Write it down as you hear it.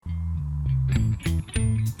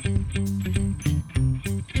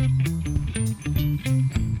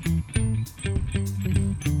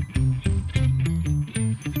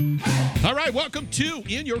right, welcome to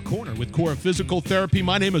In Your Corner with Core Physical Therapy.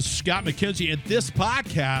 My name is Scott McKenzie, and this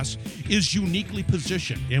podcast is uniquely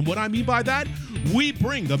positioned. And what I mean by that, we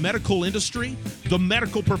bring the medical industry, the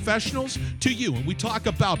medical professionals to you. And we talk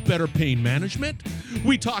about better pain management.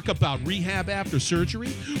 We talk about rehab after surgery.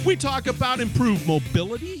 We talk about improved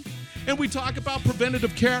mobility. And we talk about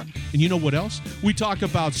preventative care. And you know what else? We talk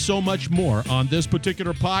about so much more on this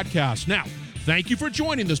particular podcast. Now, thank you for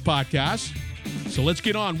joining this podcast. So let's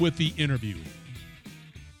get on with the interview.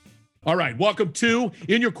 All right, welcome to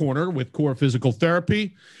In Your Corner with Core Physical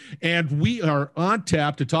Therapy. And we are on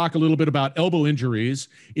tap to talk a little bit about elbow injuries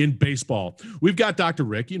in baseball. We've got Dr.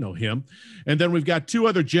 Rick, you know him. And then we've got two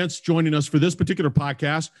other gents joining us for this particular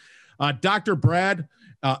podcast. Dr. Brad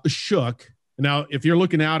Shook. Now, if you're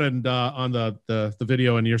looking out and on the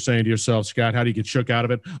video and you're saying to yourself, Scott, how do you get shook out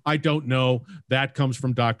of it? I don't know. That comes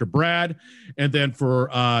from Dr. Brad. And then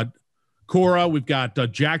for Cora, we've got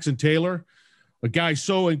Jackson Taylor, a guy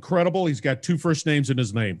so incredible. He's got two first names in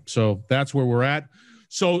his name. So that's where we're at.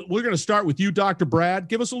 So we're going to start with you, Dr. Brad.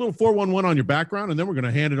 Give us a little 411 on your background, and then we're going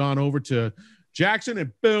to hand it on over to Jackson,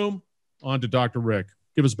 and boom, on to Dr. Rick.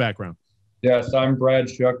 Give us background. Yes, I'm Brad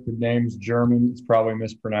Shook. The name's German. It's probably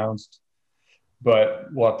mispronounced, but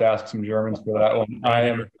we'll have to ask some Germans for that one. I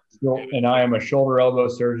am a shoulder elbow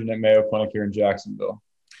surgeon at Mayo Clinic here in Jacksonville.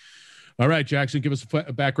 All right, Jackson, give us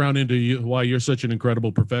a background into you, why you're such an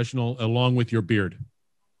incredible professional, along with your beard.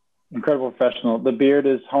 Incredible professional. The beard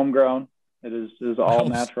is homegrown. It is all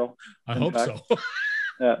natural. I hope so.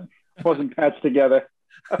 Yeah, wasn't patched together.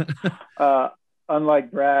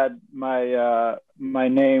 Unlike Brad, my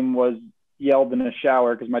name was yelled in a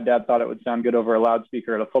shower because my dad thought it would sound good over a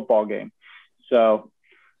loudspeaker at a football game. So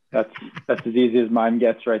that's as easy as mine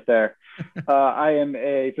gets right there. I am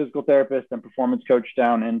a physical therapist and performance coach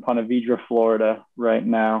down in Ponte Vedra, Florida right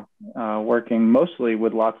now, working mostly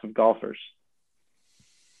with lots of golfers.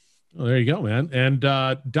 Well, there you go, man. And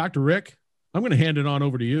Dr. Rick, I'm going to hand it on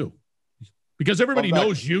over to you because everybody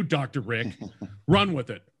knows you, Dr. Rick. Run with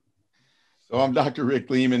it. So I'm Dr. Rick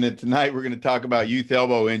Lehman, and tonight we're going to talk about youth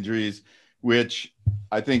elbow injuries, which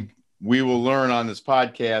I think we will learn on this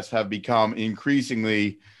podcast have become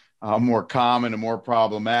increasingly more common and more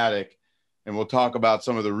problematic. And we'll talk about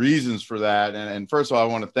some of the reasons for that. And first of all,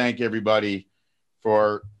 I want to thank everybody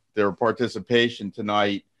for their participation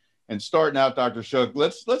tonight. And starting out, Dr. Shook,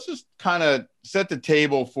 let's just kind of set the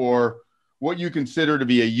table for what you consider to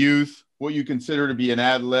be a youth, what you consider to be an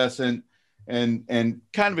adolescent, and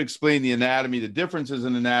kind of explain the anatomy, the differences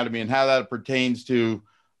in anatomy, and how that pertains to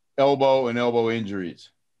elbow and elbow injuries.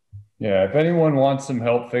 Yeah, if anyone wants some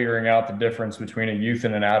help figuring out the difference between a youth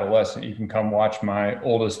and an adolescent, you can come watch my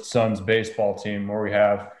oldest son's baseball team, where we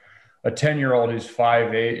have a 10-year-old who's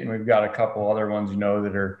 5'8", and we've got a couple other ones,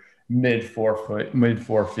 that are mid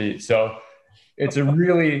 4 feet. So it's a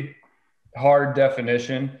really hard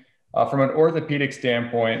definition. From an orthopedic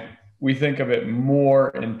standpoint, we think of it more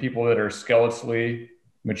in people that are skeletally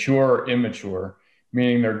mature or immature,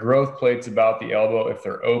 meaning their growth plate's about the elbow if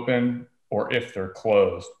they're open or if they're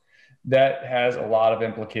closed. That has a lot of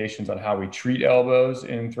implications on how we treat elbows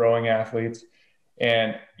in throwing athletes.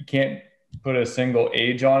 And you can't put a single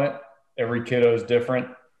age on it. Every kiddo is different.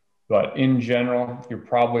 But in general, you're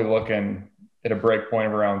probably looking at a break point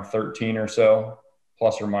of around 13 or so,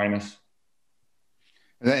 plus or minus.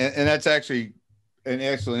 And that's actually an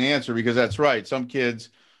excellent answer, because that's right. Some kids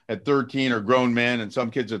at 13 are grown men, and some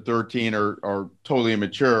kids at 13 are totally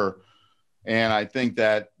immature. And I think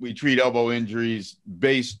that we treat elbow injuries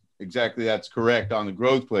based exactly, that's correct, on the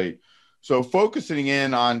growth plate. So focusing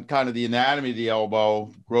in on kind of the anatomy of the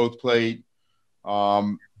elbow, growth plate,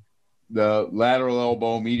 the lateral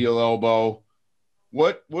elbow, medial elbow,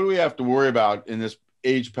 what do we have to worry about in this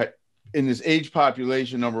age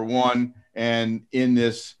population, number one, and in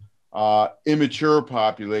this immature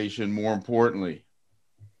population, more importantly?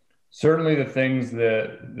 Certainly the things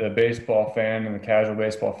that the baseball fan and the casual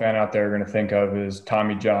baseball fan out there are going to think of is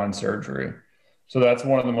Tommy John surgery. So that's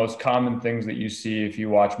one of the most common things that you see if you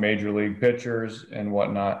watch major league pitchers and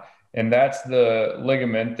whatnot. And that's the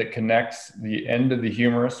ligament that connects the end of the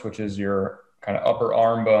humerus, which is your kind of upper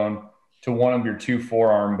arm bone, to one of your two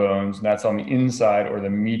forearm bones. And that's on the inside or the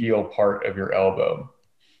medial part of your elbow.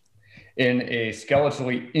 In a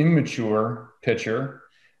skeletally immature pitcher,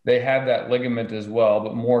 they have that ligament as well,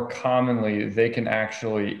 but more commonly, they can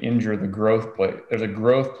actually injure the growth plate. There's a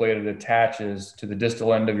growth plate that attaches to the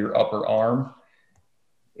distal end of your upper arm.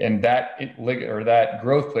 And that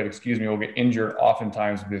growth plate, will get injured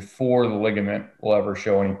oftentimes before the ligament will ever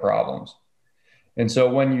show any problems. And so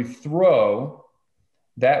when you throw,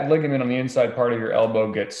 that ligament on the inside part of your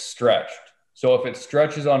elbow gets stretched. So if it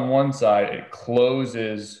stretches on one side, it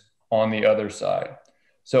closes on the other side.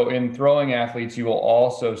 So in throwing athletes, you will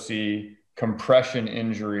also see compression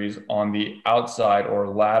injuries on the outside or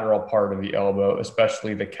lateral part of the elbow,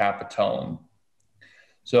 especially the capitellum.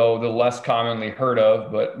 So the less commonly heard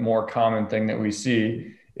of, but more common thing that we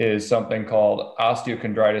see is something called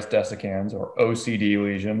osteochondritis dissecans, or OCD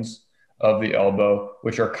lesions of the elbow,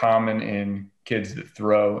 which are common in kids that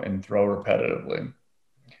throw and throw repetitively.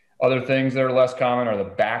 Other things that are less common are the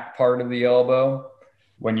back part of the elbow.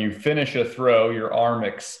 When you finish a throw, your arm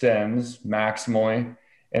extends maximally,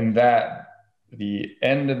 and that the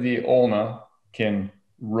end of the ulna can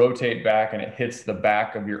rotate back and it hits the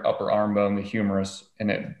back of your upper arm bone, the humerus,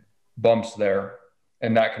 and it bumps there.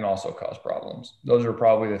 And that can also cause problems. Those are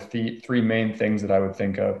probably the three main things that I would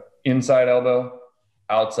think of: inside elbow,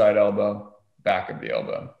 outside elbow, back of the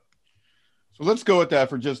elbow. So let's go with that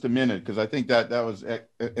for just a minute, because I think that was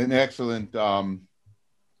an excellent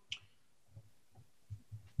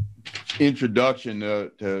introduction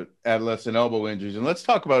to adolescent elbow injuries. And let's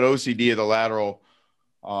talk about OCD of the lateral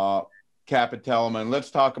capitellum. And let's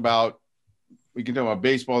talk about, we can talk about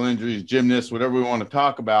baseball injuries, gymnasts, whatever we want to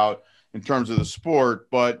talk about in terms of the sport,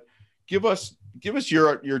 but give us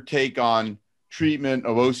your take on treatment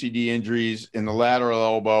of OCD injuries in the lateral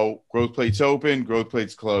elbow. Growth plates open, growth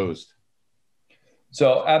plates closed.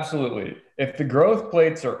 So absolutely. If the growth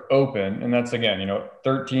plates are open, and that's, again,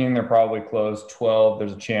 13, they're probably closed. 12,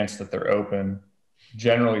 there's a chance that they're open,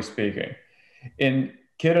 generally speaking. In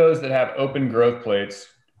kiddos that have open growth plates,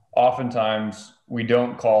 oftentimes we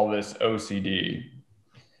don't call this OCD.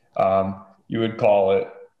 You would call it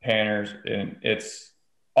Panners, and it's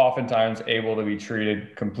oftentimes able to be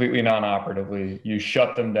treated completely non-operatively. You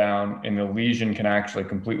shut them down and the lesion can actually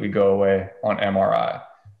completely go away on MRI.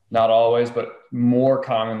 Not always, but more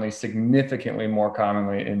commonly, significantly more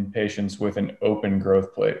commonly in patients with an open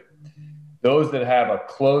growth plate. Those that have a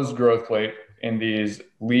closed growth plate in these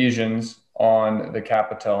lesions on the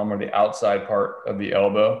capitellum or the outside part of the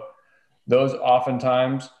elbow, those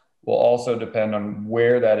oftentimes will also depend on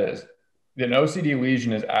where that is. An OCD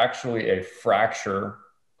lesion is actually a fracture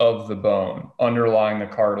of the bone underlying the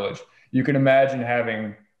cartilage. You can imagine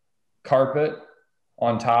having carpet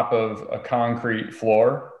on top of a concrete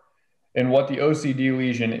floor. And what the OCD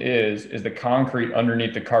lesion is the concrete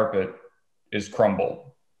underneath the carpet is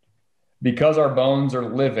crumbled. Because our bones are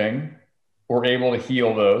living, we're able to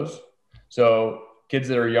heal those. So kids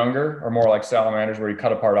that are younger are more like salamanders, where you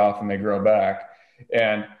cut a part off and they grow back.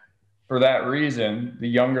 And for that reason, the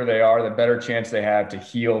younger they are, the better chance they have to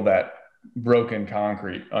heal that broken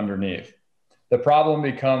concrete underneath. The problem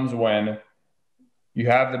becomes when you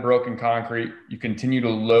have the broken concrete, you continue to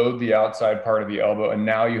load the outside part of the elbow, and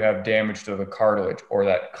now you have damage to the cartilage or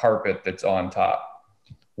that carpet that's on top.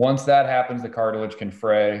 Once that happens, the cartilage can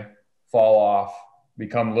fray, fall off,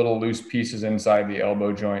 become little loose pieces inside the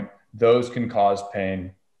elbow joint. Those can cause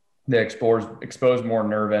pain. They expose more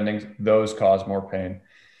nerve endings. Those cause more pain.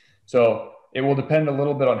 So it will depend a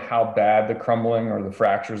little bit on how bad the crumbling or the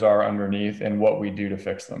fractures are underneath and what we do to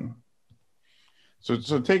fix them.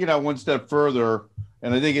 So taking that one step further,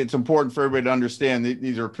 and I think it's important for everybody to understand that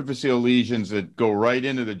these are epiphyseal lesions that go right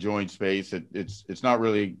into the joint space. It's not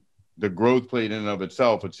really the growth plate in and of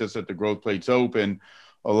itself. It's just that the growth plate's open,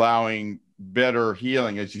 allowing better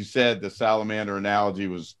healing. As you said, the salamander analogy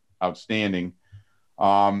was outstanding.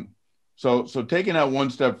 So taking that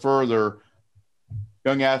one step further,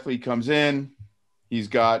 young athlete comes in, he's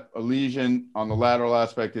got a lesion on the lateral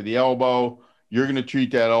aspect of the elbow. You're going to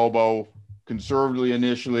treat that elbow conservatively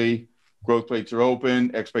initially. Growth plates are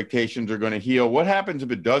open, expectations are going to heal. What happens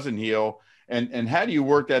if it doesn't heal? And how do you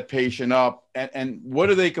work that patient up? And what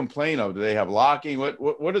do they complain of? Do they have locking?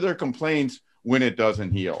 What are their complaints when it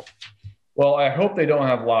doesn't heal? Well, I hope they don't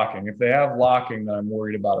have locking. If they have locking, then I'm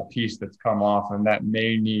worried about a piece that's come off, and that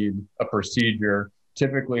may need a procedure.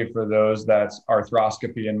 Typically for those, that's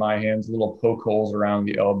arthroscopy in my hands, little poke holes around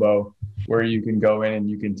the elbow where you can go in and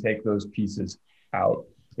you can take those pieces out.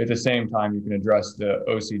 At the same time, you can address the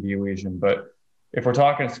OCD lesion. But if we're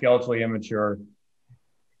talking skeletally immature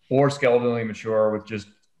or skeletally mature with just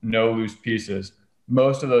no loose pieces,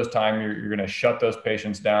 most of those time you're going to shut those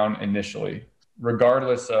patients down initially,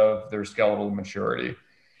 regardless of their skeletal maturity.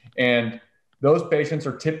 And those patients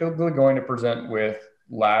are typically going to present with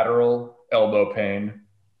lateral elbow pain,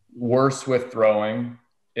 worse with throwing.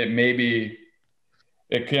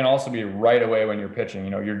 It can also be right away when you're pitching.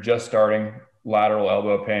 You're just starting, lateral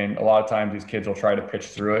elbow pain. A lot of times these kids will try to pitch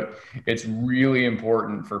through it. It's really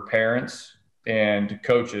important for parents and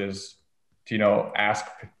coaches to,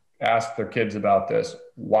 ask their kids about this,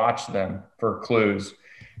 watch them for clues.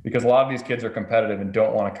 because a lot of these kids are competitive and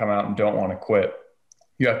don't want to come out and don't want to quit.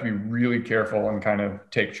 You have to be really careful and kind of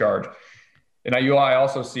take charge. And I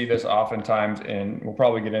also see this oftentimes, and we'll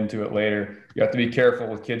probably get into it later. You have to be careful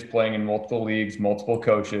with kids playing in multiple leagues, multiple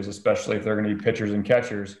coaches, especially if they're going to be pitchers and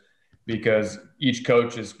catchers, because each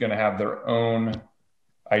coach is going to have their own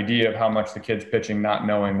idea of how much the kid's pitching, not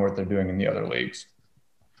knowing what they're doing in the other leagues.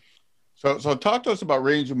 So talk to us about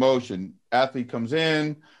range of motion. Athlete comes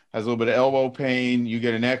in, has a little bit of elbow pain. You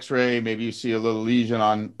get an X-ray. Maybe you see a little lesion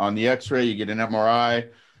on the X-ray. You get an MRI,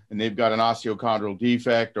 and they've got an osteochondral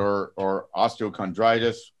defect or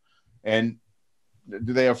osteochondritis. And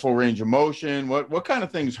do they have full range of motion? What kind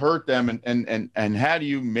of things hurt them? And how do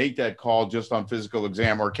you make that call just on physical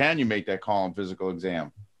exam, or can you make that call on physical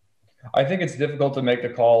exam? I think it's difficult to make the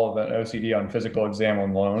call of an OCD on physical exam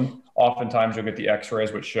alone. Oftentimes you'll get the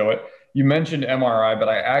X-rays which show it. You mentioned MRI, but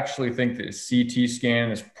I actually think that CT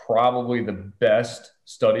scan is probably the best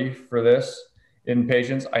study for this in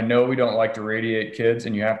patients. I know we don't like to radiate kids,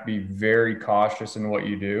 and you have to be very cautious in what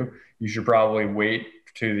you do. You should probably wait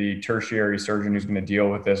to the tertiary surgeon who's going to deal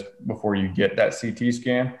with this before you get that CT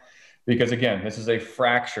scan. Because again, this is a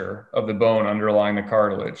fracture of the bone underlying the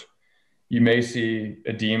cartilage. You may see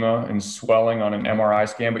edema and swelling on an MRI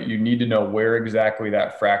scan, but you need to know where exactly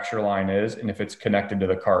that fracture line is and if it's connected to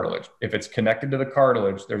the cartilage. If it's connected to the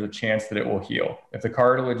cartilage, there's a chance that it will heal. If the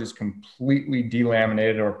cartilage is completely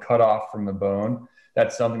delaminated or cut off from the bone,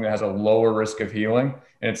 that's something that has a lower risk of healing,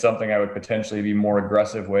 and it's something I would potentially be more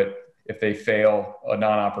aggressive with if they fail a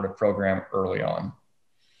non-operative program early on.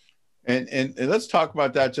 And let's talk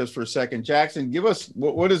about that just for a second. Jackson, give us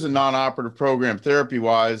what is a non-operative program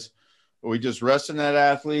therapy-wise? Are we just resting that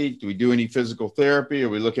athlete? Do we do any physical therapy? Are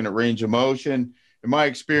we looking at range of motion? In my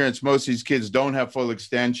experience, most of these kids don't have full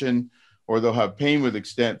extension, or they'll have pain with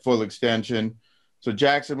full extension. So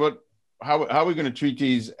Jackson, how are we going to treat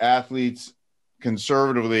these athletes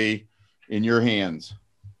conservatively in your hands?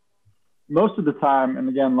 Most of the time, and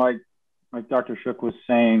again, like Dr. Shook was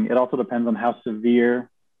saying, it also depends on how severe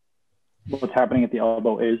what's happening at the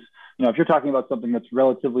elbow is. If you're talking about something that's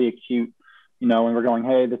relatively acute, and we're going,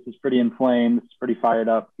 hey, this is pretty inflamed, this is pretty fired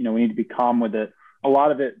up, we need to be calm with it. A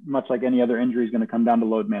lot of it, much like any other injury, is going to come down to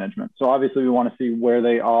load management. So obviously we want to see where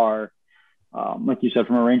they are. Like you said,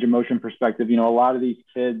 from a range of motion perspective, a lot of these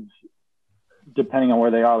kids, depending on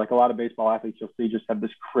where they are, like a lot of baseball athletes you'll see just have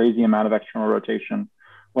this crazy amount of external rotation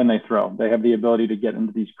when they throw. They have the ability to get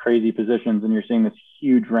into these crazy positions, and you're seeing this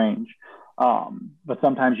huge range. But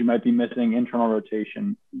sometimes you might be missing internal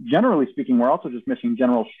rotation. Generally speaking, we're also just missing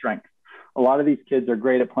general strength. A lot of these kids are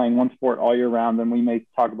great at playing one sport all year round, and we may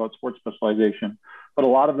talk about sports specialization, but a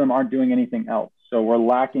lot of them aren't doing anything else. So we're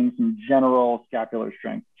lacking some general scapular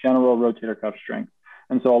strength, general rotator cuff strength.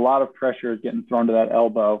 And so a lot of pressure is getting thrown to that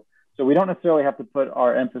elbow. So we don't necessarily have to put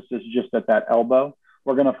our emphasis just at that elbow.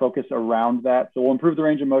 We're going to focus around that. So we'll improve the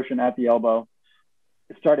range of motion at the elbow,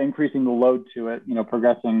 start increasing the load to it,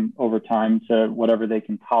 progressing over time to whatever they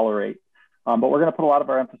can tolerate. But we're going to put a lot of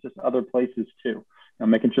our emphasis other places too.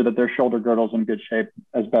 Making sure that their shoulder girdle's in good shape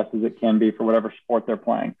as best as it can be for whatever sport they're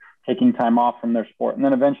playing, taking time off from their sport, and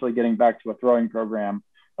then eventually getting back to a throwing program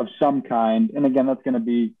of some kind. And again, that's going to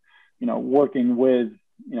be, working with,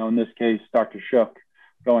 in this case, Dr. Shook,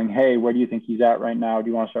 going, hey, where do you think he's at right now? Do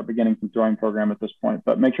you want to start beginning some throwing program at this point?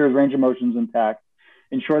 But make sure his range of motion is intact.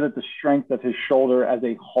 Ensure that the strength of his shoulder as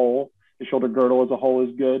a whole, his shoulder girdle as a whole,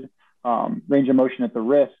 is good. Range of motion at the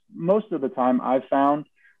wrist. Most of the time I've found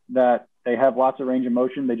that they have lots of range of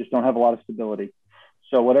motion. They just don't have a lot of stability.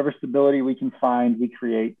 So whatever stability we can find, we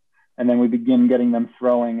create, and then we begin getting them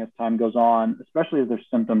throwing as time goes on, especially as their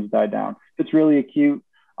symptoms die down. If it's really acute,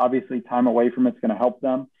 obviously time away from it's going to help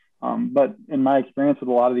them. But in my experience with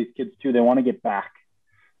a lot of these kids too, they want to get back.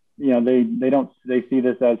 They see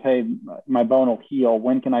this as, hey, my bone will heal.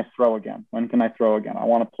 When can I throw again? I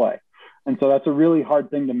want to play. And so that's a really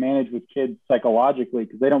hard thing to manage with kids psychologically,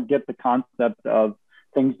 because they don't get the concept of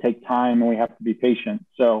things take time and we have to be patient.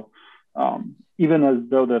 So even as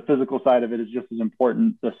though the physical side of it is just as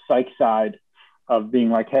important, the psych side of being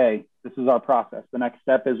like, hey, this is our process. The next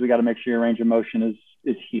step is we got to make sure your range of motion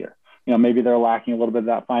is here. Maybe they're lacking a little bit of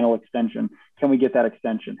that final extension. Can we get that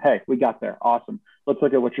extension? Hey, we got there. Awesome. Let's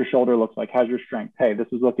look at what your shoulder looks like. How's your strength? Hey, this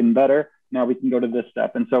is looking better. Now we can go to this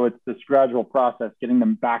step. And so it's this gradual process, getting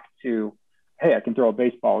them back to, hey, I can throw a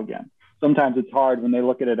baseball again. Sometimes it's hard when they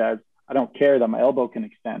look at it as, I don't care that my elbow can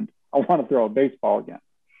extend. I want to throw a baseball again.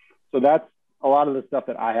 So that's a lot of the stuff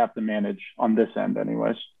that I have to manage on this end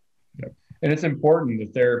anyways. Yep. And it's important, the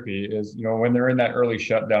therapy is, when they're in that early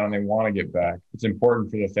shutdown and they want to get back, it's important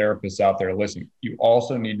for the therapists out there, listen, you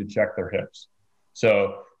also need to check their hips.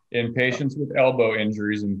 So in patients with elbow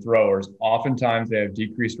injuries and throwers, oftentimes they have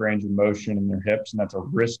decreased range of motion in their hips, and that's a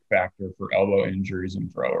risk factor for elbow injuries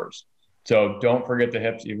and throwers. So don't forget the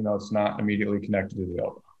hips, even though it's not immediately connected to the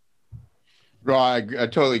elbow. Well, I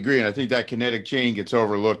totally agree. And I think that kinetic chain gets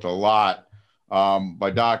overlooked a lot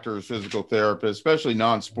by doctors, physical therapists, especially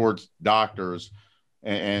non-sports doctors.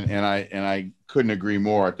 And I couldn't agree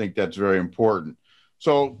more. I think that's very important.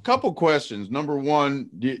 So a couple questions. Number one,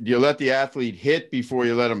 do you let the athlete hit before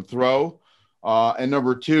you let them throw? And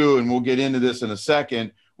number two, and we'll get into this in a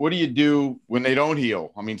second, what do you do when they don't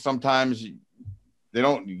heal? I mean, sometimes you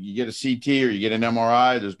get a CT or you get an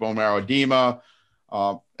MRI, there's bone marrow edema,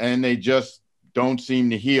 and they just don't seem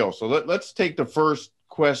to heal. So let's take the first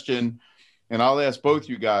question, and I'll ask both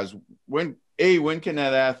you guys, when can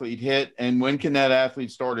that athlete hit, and when can that athlete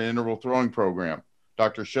start an interval throwing program?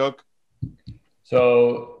 Dr. Shook?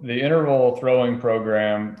 So the interval throwing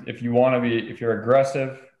program, if you're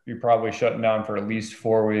aggressive, you're probably shutting down for at least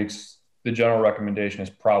 4 weeks. The general recommendation is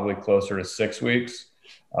probably closer to 6 weeks.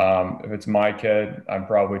 If it's my kid, I'm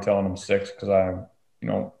probably telling him 6 because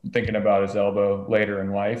I'm, thinking about his elbow later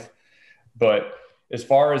in life. But as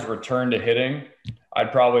far as return to hitting,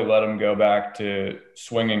 I'd probably let him go back to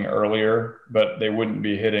swinging earlier, but they wouldn't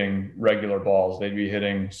be hitting regular balls. They'd be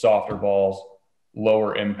hitting softer balls,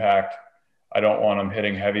 lower impact. I don't want them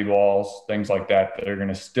hitting heavy balls, things like that are going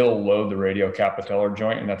to still load the radiocapitellar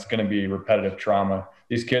joint, and that's going to be repetitive trauma.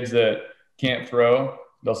 These kids that can't throw,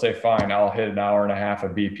 they'll say, fine, I'll hit an hour and a half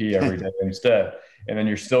of BP every day instead. And then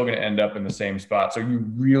you're still going to end up in the same spot. So you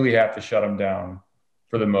really have to shut them down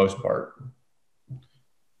for the most part.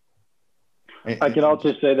 I can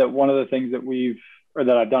also say that one of the things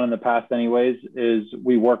that I've done in the past anyways, is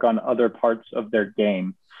we work on other parts of their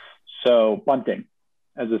game. So bunting,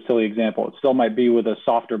 as a silly example, it still might be with a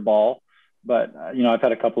softer ball, but I've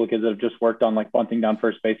had a couple of kids that have just worked on like bunting down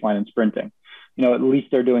first baseline and sprinting. At least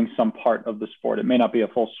they're doing some part of the sport. It may not be a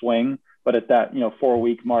full swing, but at that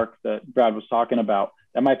 4-week mark that Brad was talking about,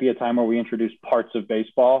 that might be a time where we introduce parts of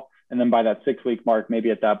baseball. And then by that 6-week mark,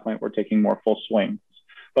 maybe at that point we're taking more full swings.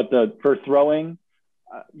 But for throwing,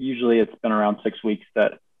 usually it's been around 6 weeks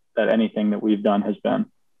that anything that we've done has been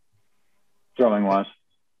throwing wise.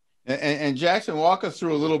 And Jackson, walk us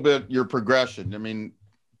through a little bit your progression. I mean,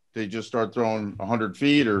 they just start throwing 100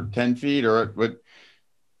 feet or 10 feet, or what?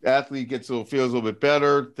 Athlete feels a little bit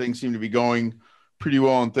better. Things seem to be going pretty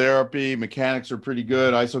well in therapy. Mechanics are pretty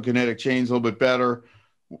good. Isokinetic chain's a little bit better.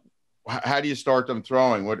 How do you start them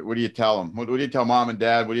throwing? What do you tell them? What do you tell mom and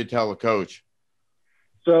dad? What do you tell the coach?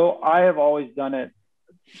 So I have always done it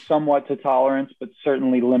somewhat to tolerance, but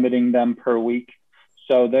certainly limiting them per week.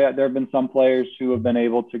 So there have been some players who have been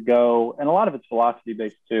able to go, and a lot of it's velocity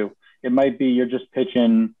based too. It might be you're just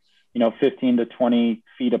pitching, 15 to 20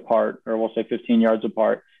 feet apart, or we'll say 15 yards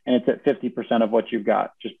apart, and it's at 50% of what you've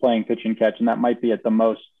got, just playing pitch and catch. And that might be at the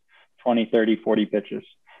most 20, 30, 40 pitches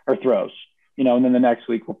or throws, and then the next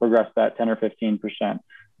week we'll progress that 10 or 15%.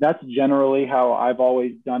 That's generally how I've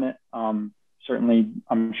always done it. Certainly,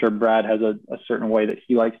 I'm sure Brad has a certain way that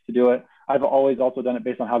he likes to do it. I've always also done it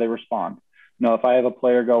based on how they respond. If I have a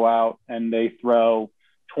player go out and they throw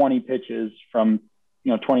 20 pitches from,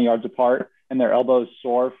 20 yards apart and their elbows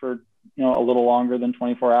sore for, a little longer than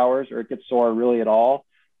 24 hours, or it gets sore really at all,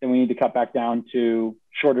 then we need to cut back down to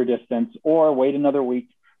shorter distance or wait another week,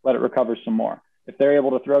 let it recover some more. If they're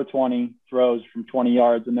able to throw 20 throws from 20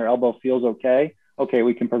 yards and their elbow feels okay,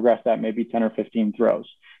 we can progress that maybe 10 or 15 throws.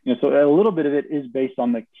 So a little bit of it is based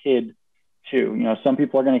on the kid too. Some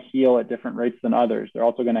people are going to heal at different rates than others. They're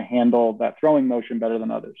also going to handle that throwing motion better than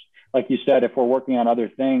others. Like you said, if we're working on other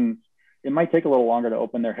things, it might take a little longer to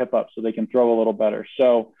open their hip up so they can throw a little better.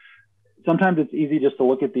 So sometimes it's easy just to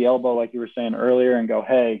look at the elbow, like you were saying earlier, and go,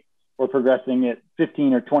 hey, we're progressing at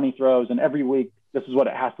 15 or 20 throws, and every week this is what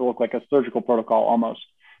it has to look like, a surgical protocol almost.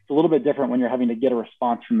 It's a little bit different when you're having to get a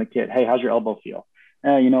response from the kid. Hey, how's your elbow feel?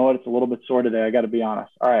 You know what? It's a little bit sore today. I got to be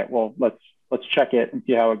honest. All right, well, let's check it and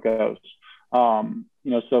see how it goes.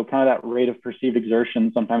 So kind of that rate of perceived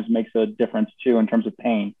exertion sometimes makes a difference too in terms of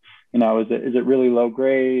pain. Is it really low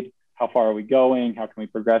grade? How far are we going? How can we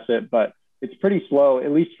progress it? But it's pretty slow.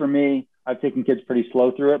 At least for me, I've taken kids pretty slow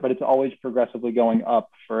through it, but it's always progressively going up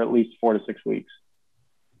for at least 4 to 6 weeks.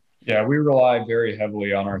 Yeah, we rely very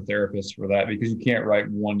heavily on our therapists for that because you can't write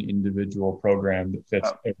one individual program that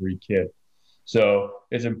fits every kid. So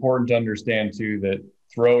it's important to understand too that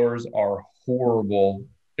throwers are horrible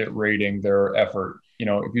at rating their effort.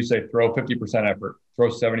 If you say throw 50% effort, throw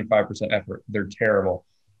 75% effort, they're terrible.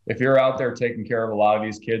 If you're out there taking care of a lot of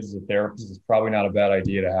these kids as a therapist, it's probably not a bad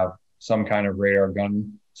idea to have some kind of radar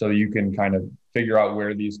gun so that you can kind of figure out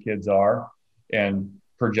where these kids are and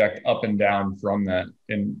project up and down from that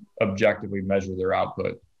and objectively measure their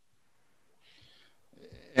output.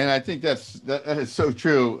 And I think that is so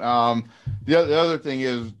true. The other thing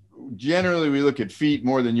is, generally we look at feet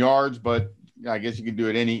more than yards, but I guess you can do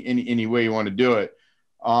it any way you want to do it.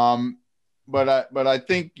 But I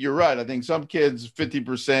think you're right. I think some kids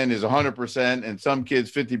 50% is 100%, and some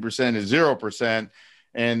kids 50% is 0%.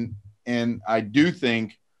 And I do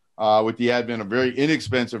think with the advent of very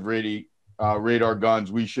inexpensive radar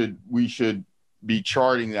guns, we should be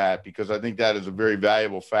charting that, because I think that is a very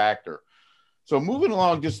valuable factor. So moving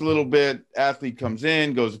along just a little bit, athlete comes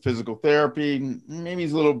in, goes to physical therapy, maybe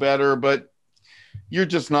he's a little better, but you're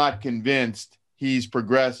just not convinced he's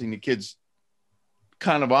progressing. The kid's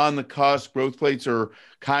kind of on the cusp. Growth plates are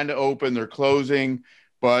kind of open, they're closing,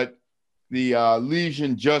 but the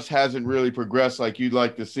lesion just hasn't really progressed like you'd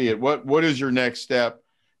like to see it. What is your next step,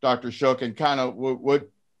 Dr. Shook, and kind of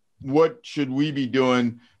what should we be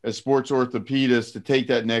doing as sports orthopedists to take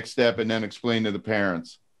that next step and then explain to the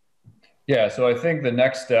parents? Yeah, so I think the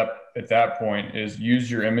next step at that point is use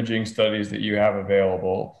your imaging studies that you have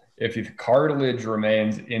available. If the cartilage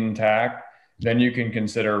remains intact, then you can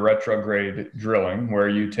consider retrograde drilling, where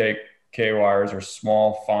you take K-wires, or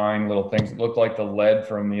small, fine little things that look like the lead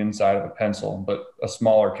from the inside of a pencil, but a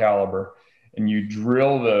smaller caliber, and you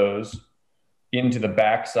drill those into the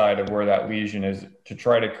backside of where that lesion is to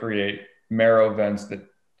try to create marrow vents that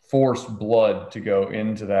force blood to go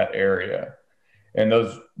into that area. And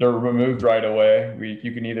they're removed right away.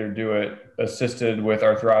 You can either do it assisted with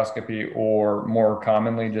arthroscopy, or more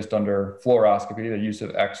commonly just under fluoroscopy, the use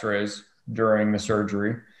of x-rays during the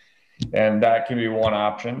surgery. And that can be one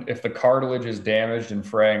option. If the cartilage is damaged and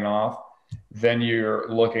fraying off, then you're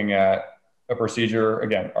looking at a procedure,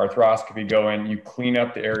 again, arthroscopy, go in, you clean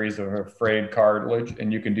up the areas of a frayed cartilage,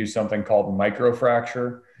 and you can do something called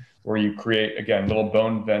microfracture, where you create, again, little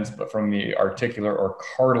bone vents, but from the articular or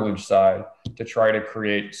cartilage side, to try to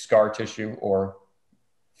create scar tissue or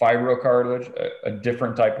fibrocartilage, a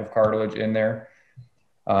different type of cartilage in there.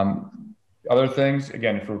 Other things,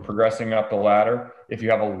 again, if we're progressing up the ladder, if you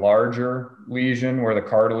have a larger lesion where the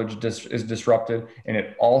cartilage is disrupted, and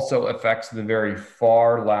it also affects the very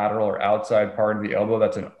far lateral or outside part of the elbow,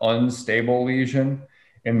 that's an unstable lesion.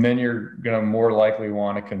 And then you're going to more likely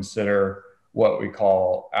want to consider what we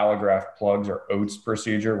call allograft plugs, or Oates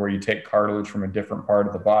procedure, where you take cartilage from a different part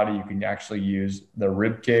of the body. You can actually use the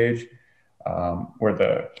rib cage where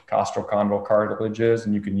the costochondral cartilage is,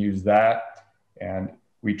 and you can use that. And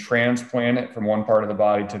we transplant it from one part of the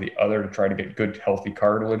body to the other to try to get good, healthy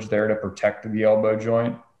cartilage there to protect the elbow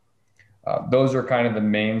joint. Those are kind of the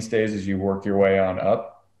mainstays as you work your way on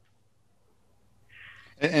up.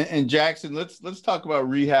 And Jackson, let's talk about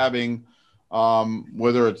rehabbing,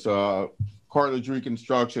 whether it's cartilage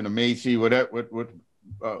reconstruction, a MACI,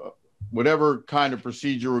 whatever kind of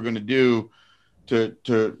procedure we're going to do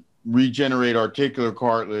to regenerate articular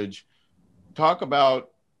cartilage. Talk about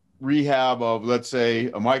rehab of, let's say,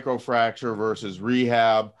 a microfracture versus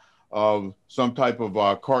rehab of some type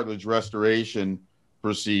of cartilage restoration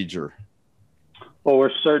procedure. Well,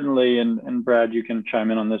 we're certainly, and Brad, you can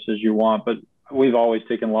chime in on this as you want, but we've always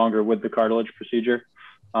taken longer with the cartilage procedure.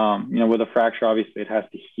 With a fracture, obviously it has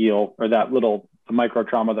to heal, or the micro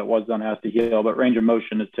trauma that was done has to heal, but range of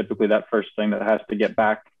motion is typically that first thing that has to get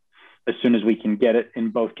back as soon as we can get it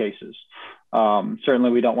in both cases.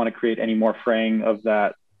 Certainly we don't want to create any more fraying of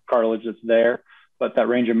that cartilage that's there, but that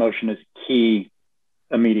range of motion is key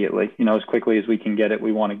immediately. As quickly as we can get it,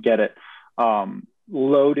 we want to get it.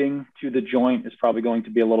 Loading to the joint is probably going to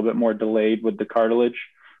be a little bit more delayed with the cartilage.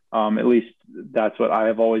 At least that's what I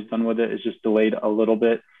have always done with it, is just delayed a little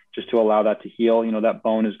bit just to allow that to heal. That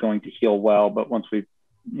bone is going to heal well, but once we've,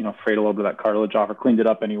 frayed a little bit of that cartilage off or cleaned it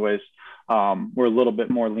up anyways, we're a little bit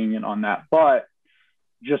more lenient on that. But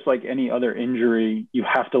just like any other injury, you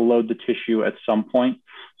have to load the tissue at some point.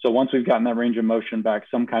 So once we've gotten that range of motion back,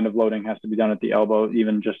 some kind of loading has to be done at the elbow,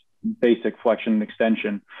 even just basic flexion and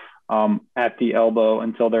extension at the elbow,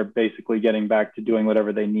 until they're basically getting back to doing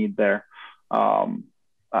whatever they need there.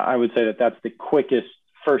 I would say that that's the quickest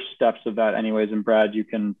first steps of that anyways. And Brad, you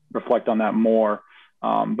can reflect on that more.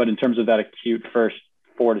 But in terms of that acute first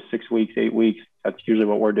 4 to 6 weeks, 8 weeks, that's usually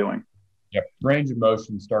what we're doing. Yep. Range of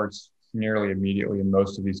motion starts nearly immediately in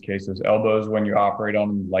most of these cases. Elbows, when you operate on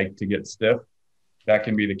them, like to get stiff. That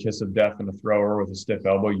can be the kiss of death in a thrower with a stiff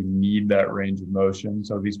elbow. You need that range of motion.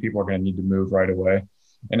 So these people are going to need to move right away.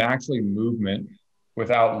 And actually movement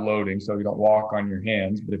without loading, so you don't walk on your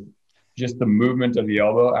hands, but if just the movement of the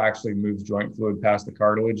elbow actually moves joint fluid past the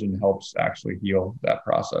cartilage and helps actually heal that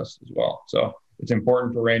process as well. So it's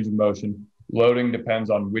important for range of motion. Loading depends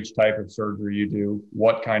on which type of surgery you do,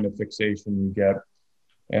 what kind of fixation you get,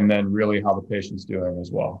 and then really how the patient's doing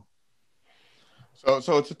as well.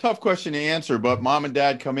 So it's a tough question to answer, but mom and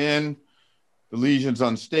dad come in, the lesion's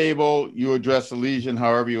unstable. You address the lesion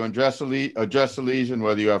however you address the lesion,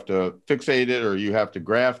 whether you have to fixate it or you have to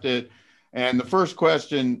graft it. And the first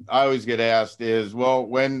question I always get asked is, well,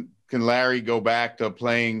 when can Larry go back to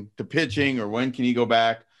pitching, or when can he go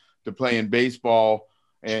back to playing baseball?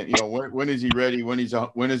 And, you know, when is he ready? When is he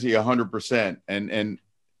 100%? And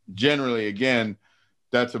generally, again,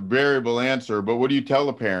 that's a variable answer. But what do you tell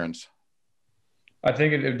the parents? I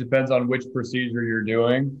think it depends on which procedure you're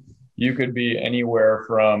doing. You could be anywhere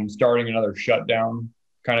from starting another shutdown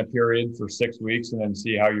kind of period for 6 weeks and then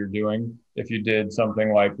see how you're doing. If you did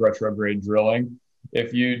something like retrograde drilling,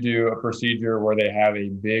 if you do a procedure where they have a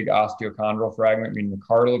big osteochondral fragment, meaning the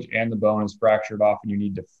cartilage and the bone is fractured off and you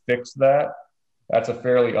need to fix that, that's a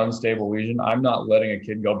fairly unstable lesion. I'm not letting a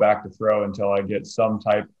kid go back to throw until I get some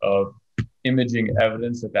type of imaging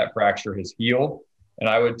evidence that fracture has healed. And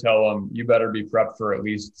I would tell them, you better be prepped for at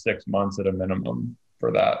least 6 months at a minimum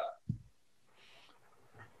for that.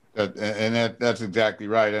 That's exactly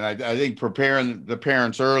right. And I think preparing the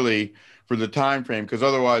parents early for the time frame, because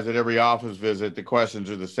otherwise at every office visit, the questions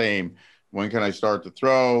are the same. When can I start to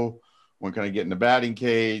throw? When can I get in the batting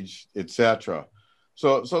cage, etc.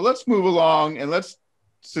 So let's move along, and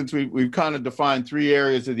since we've kind of defined 3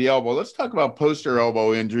 areas of the elbow, let's talk about posterior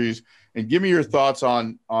elbow injuries, and give me your thoughts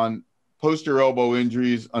on posterior elbow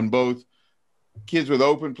injuries on both kids with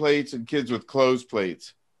open plates and kids with closed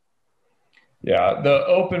plates. Yeah, the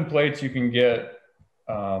open plates, you can get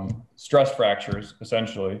stress fractures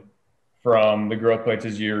essentially from the growth plates.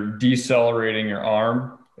 As you're decelerating your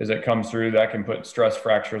arm as it comes through, that can put stress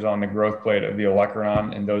fractures on the growth plate of the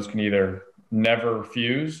olecranon, and those can either never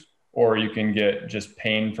fuse or you can get just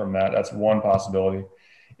pain from that. That's one possibility.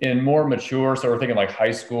 In more mature, so we're thinking like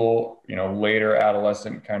high school, later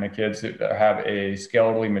adolescent kind of kids that have a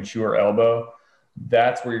skeletally mature elbow,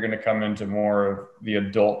 that's where you're going to come into more of the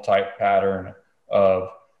adult type pattern of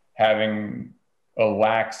having a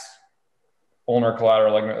lax ulnar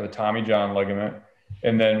collateral ligament or the Tommy John ligament.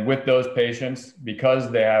 And then with those patients,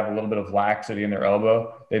 because they have a little bit of laxity in their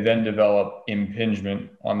elbow, they then develop impingement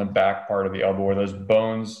on the back part of the elbow where those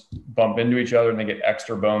bones bump into each other and they get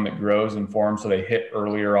extra bone that grows and forms. So they hit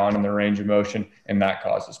earlier on in their range of motion, and that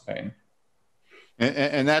causes pain.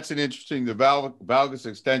 And that's an interesting, the valgus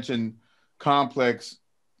extension complex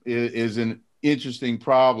is an interesting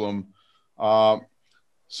problem.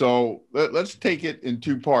 So let's take it in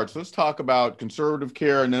 2 parts. Let's talk about conservative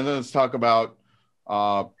care, and then let's talk about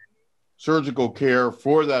surgical care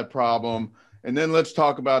for that problem. And then let's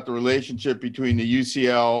talk about the relationship between the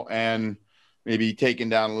UCL and maybe taking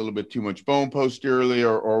down a little bit too much bone posteriorly,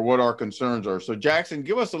 or what our concerns are. So Jackson,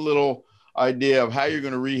 give us a little idea of how you're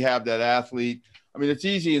going to rehab that athlete. I mean, it's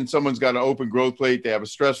easy, and someone's got an open growth plate, they have a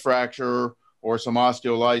stress fracture or some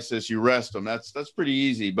osteolysis, you rest them. That's pretty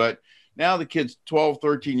easy. But now the kid's 12,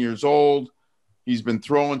 13 years old. He's been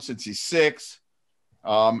throwing since he's 6.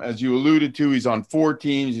 As you alluded to, he's on 4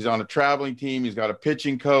 teams. He's on a traveling team. He's got a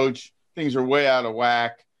pitching coach. Things are way out of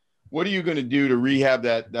whack. What are you going to do to rehab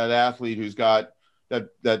that athlete who's got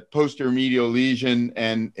that posterior medial lesion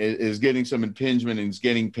and is getting some impingement and is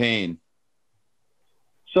getting pain?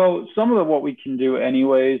 So some of what we can do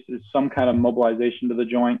anyways is some kind of mobilization to the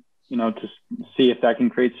joint, to see if that can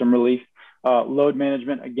create some relief. Load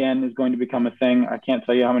management, again, is going to become a thing. I can't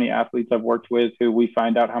tell you how many athletes I've worked with who we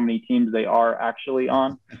find out how many teams they are actually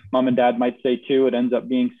on. Mom and dad might say 2, it ends up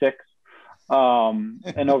being 6.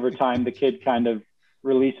 And over time, the kid kind of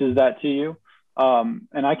releases that to you.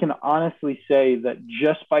 And I can honestly say that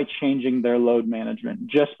just by changing their load management,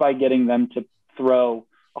 just by getting them to throw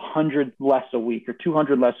 100 less a week or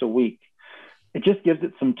 200 less a week, it just gives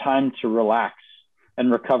it some time to relax and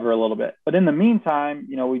recover a little bit. But in the meantime,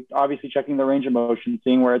 we obviously checking the range of motion,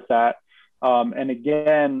 seeing where it's at. And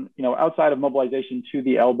again, outside of mobilization to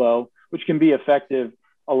the elbow, which can be effective,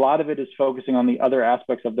 a lot of it is focusing on the other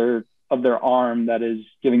aspects of their arm that is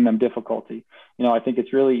giving them difficulty. I think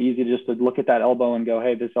it's really easy just to look at that elbow and go,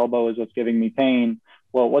 hey, this elbow is what's giving me pain.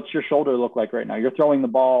 Well, what's your shoulder look like right now? You're throwing the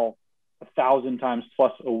ball 1,000 times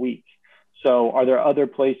plus a week. So are there other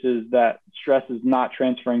places that stress is not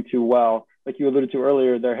transferring too well? Like you alluded to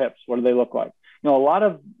earlier, their hips, what do they look like? A lot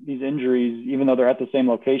of these injuries, even though they're at the same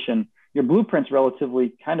location, your blueprint's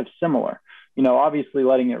relatively kind of similar. Obviously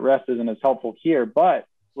letting it rest isn't as helpful here, but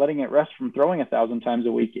letting it rest from throwing 1,000 times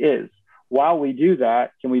a week is. While we do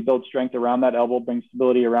that, can we build strength around that elbow, bring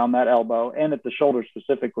stability around that elbow and at the shoulder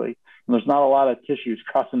specifically? And there's not a lot of tissues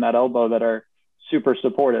crossing that elbow that are super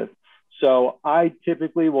supportive. So I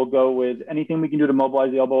typically will go with anything we can do to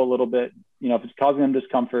mobilize the elbow a little bit. If it's causing them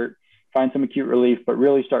discomfort, find some acute relief, but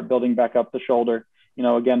really start building back up the shoulder.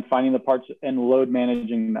 Again, finding the parts and load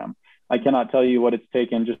managing them. I cannot tell you what it's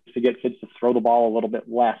taken just to get kids to throw the ball a little bit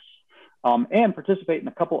less, and participate in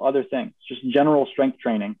a couple other things, just general strength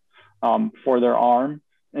training for their arm,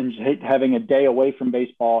 and having a day away from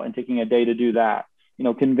baseball and taking a day to do that.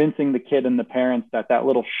 Convincing the kid and the parents that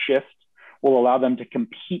little shift will allow them to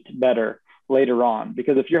compete better later on.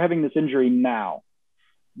 Because if you're having this injury now,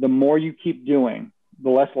 the more you keep doing, the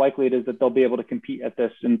less likely it is that they'll be able to compete at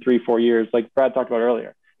this in 3-4 years. Like Brad talked about earlier,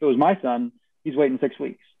 if it was my son, he's waiting 6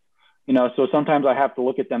 weeks. So sometimes I have to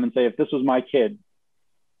look at them and say, if this was my kid,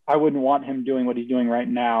 I wouldn't want him doing what he's doing right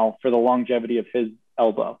now for the longevity of his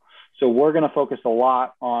elbow. So we're going to focus a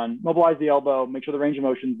lot on mobilize the elbow, make sure the range of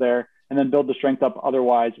motion's there, and then build the strength up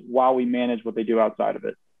otherwise while we manage what they do outside of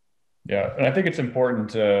it. Yeah. And I think it's important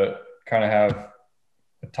to kind of have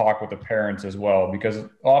a talk with the parents as well, because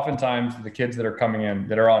oftentimes the kids that are coming in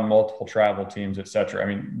that are on multiple travel teams, et cetera, I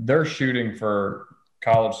mean, they're shooting for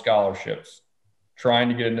college scholarships, trying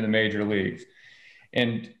to get into the major leagues.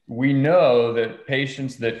 And we know that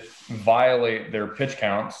patients that violate their pitch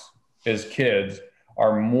counts as kids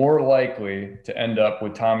are more likely to end up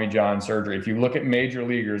with Tommy John surgery. If you look at major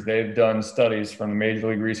leaguers, they've done studies from the Major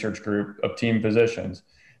League Research Group of team physicians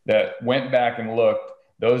that went back and looked.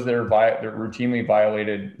 Those that are routinely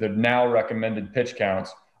violated, the now recommended pitch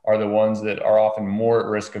counts are the ones that are often more at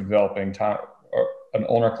risk of developing an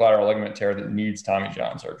ulnar collateral ligament tear that needs Tommy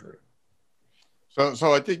John surgery.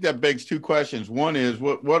 So I think that begs two questions. One is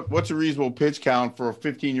what's a reasonable pitch count for a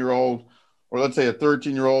 15-year-old, or let's say a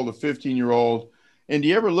 13-year-old, a 15-year-old? And do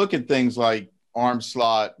you ever look at things like arm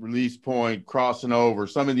slot, release point, crossing over,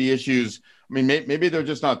 some of the issues? I mean, maybe they're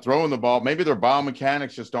just not throwing the ball. Maybe their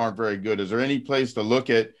biomechanics just aren't very good. Is there any place to look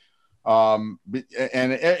at? And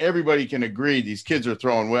everybody can agree these kids are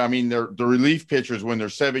throwing well. I mean, they're the relief pitchers when they're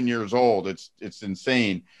 7 years old. It's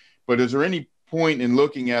insane. But is there any point in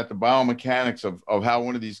looking at the biomechanics of how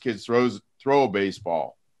one of these kids throw a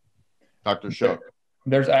baseball, Dr. Shook?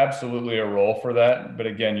 There's absolutely a role for that. But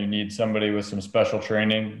again, you need somebody with some special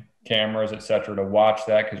training, cameras, et cetera, to watch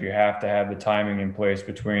that, because you have to have the timing in place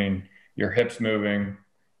between your hips moving,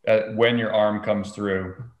 when your arm comes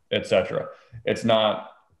through, et cetera. It's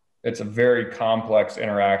a very complex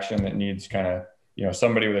interaction that needs kind of,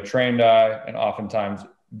 somebody with a trained eye and oftentimes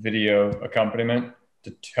video accompaniment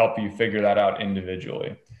to help you figure that out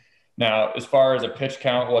individually. Now, as far as a pitch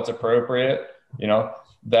count, what's appropriate,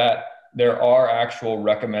 that there are actual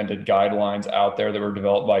recommended guidelines out there that were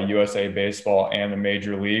developed by USA Baseball and the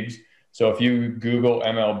major leagues. So if you Google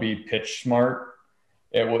MLB Pitch Smart,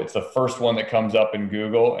 it's the first one that comes up in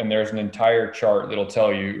Google, and there's an entire chart that'll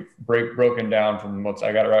tell you broken down from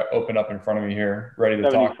I got it open up in front of me here, ready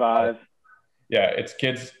to 75. talk. Yeah, it's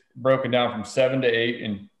kids broken down from 7 to 8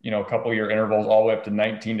 in a couple year intervals, all the way up to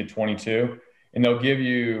 19 to 22, and they'll give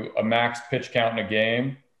you a max pitch count in a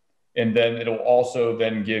game, and then it'll also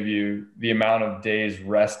then give you the amount of days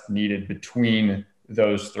rest needed between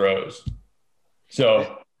those throws.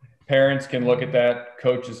 So parents can look at that,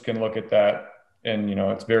 coaches can look at that. And,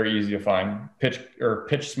 it's very easy to find Pitch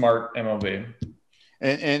Smart MLB.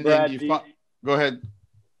 And Brad, go ahead.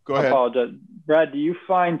 I apologize. Brad, do you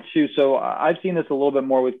find too, so I've seen this a little bit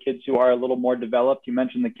more with kids who are a little more developed. You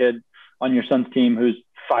mentioned the kid on your son's team who's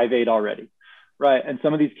 5'8" already, right? And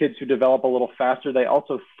some of these kids who develop a little faster, they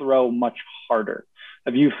also throw much harder.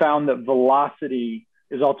 Have you found that velocity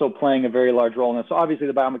is also playing a very large role in this? So obviously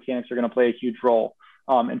the biomechanics are going to play a huge role.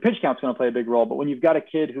 And pitch count's going to play a big role. But when you've got a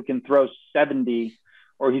kid who can throw 70,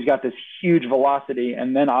 or he's got this huge velocity,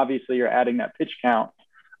 and then obviously you're adding that pitch count,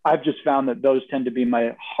 I've just found that those tend to be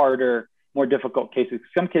my harder, more difficult cases.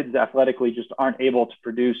 Some kids athletically just aren't able to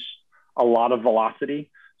produce a lot of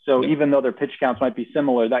velocity. So even though their pitch counts might be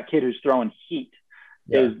similar, that kid who's throwing heat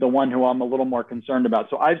is the one who I'm a little more concerned about.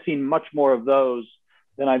 So I've seen much more of those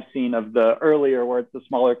than I've seen of the earlier, where it's the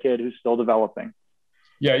smaller kid who's still developing.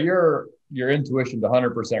 Yeah, your intuition's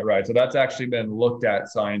 100% right. So that's actually been looked at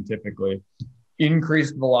scientifically.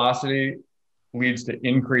 Increased velocity leads to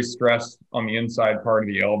increased stress on the inside part of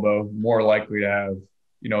the elbow, more likely to have,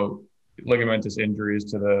 ligamentous injuries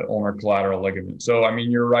to the ulnar collateral ligament. So, I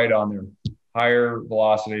mean, you're right on there. Higher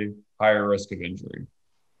velocity, higher risk of injury.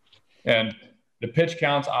 And the pitch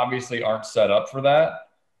counts obviously aren't set up for that.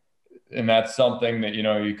 And that's something that,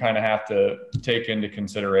 you kind of have to take into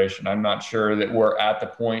consideration. I'm not sure that we're at the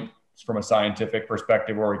point from a scientific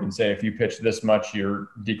perspective where we can say, if you pitch this much, you're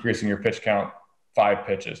decreasing your pitch count 5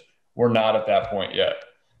 pitches. We're not at that point yet,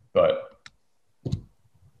 but.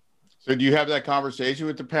 So do you have that conversation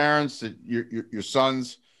with the parents that your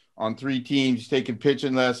son's on 3 teams, he's taking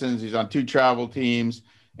pitching lessons, he's on 2 travel teams,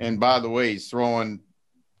 and by the way, he's throwing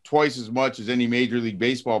twice as much as any Major League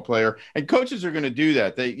Baseball player. And coaches are going to do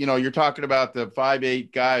that. They, you're talking about the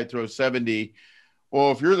 5'8" guy who throws 70.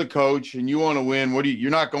 Well, if you're the coach and you want to win, you're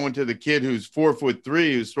not going to the kid who's 4'3"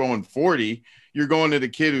 who's throwing 40. You're going to the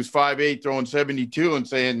kid who's 5'8" throwing 72 and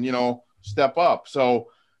saying, step up. So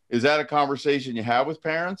is that a conversation you have with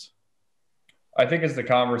parents? I think it's the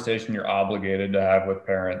conversation you're obligated to have with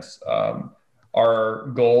parents. Our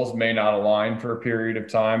goals may not align for a period of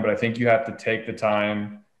time, but I think you have to take the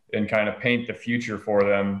time and kind of paint the future for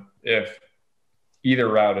them if either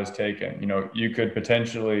route is taken. You could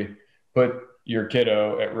potentially put your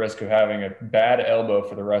kiddo at risk of having a bad elbow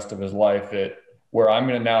for the rest of his life, where I'm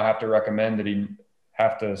going to now have to recommend that he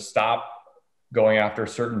have to stop going after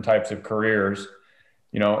certain types of careers,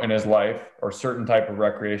 in his life, or certain type of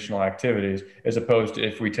recreational activities, as opposed to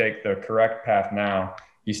if we take the correct path now,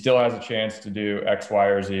 he still has a chance to do X, Y,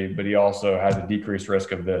 or Z, but he also has a decreased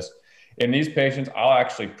risk of this. In these patients, I'll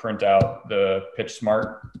actually print out the Pitch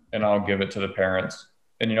Smart and I'll give it to the parents.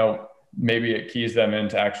 And, maybe it keys them in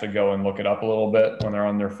to actually go and look it up a little bit when they're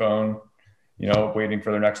on their phone, waiting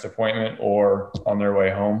for their next appointment or on their way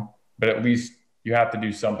home. But at least you have to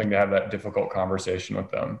do something to have that difficult conversation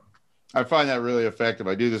with them. I find that really effective.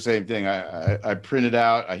 I do the same thing. I print it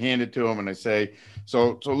out, I hand it to them, and I say,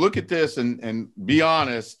 so look at this and be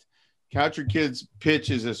honest, count your kids'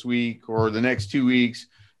 pitches this week or the next 2 weeks,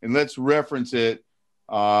 and let's reference it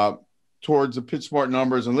towards the Pitch Smart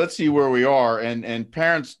numbers, and let's see where we are. And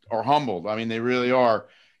parents are humbled. I mean, they really are.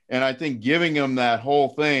 And I think giving them that whole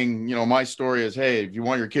thing, my story is, hey, if you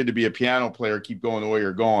want your kid to be a piano player, keep going the way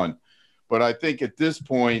you're going. But I think at this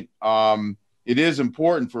point, it is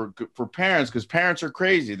important for parents, because parents are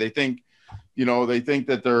crazy. They think,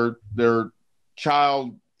 that their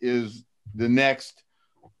child is the next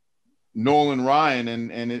Nolan Ryan,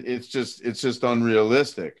 and it's just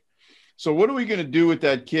unrealistic. So what are we going to do with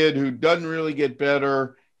that kid who doesn't really get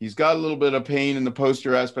better? He's got a little bit of pain in the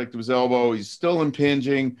posterior aspect of his elbow. He's still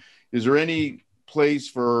impinging. Is there any place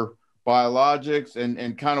for biologics,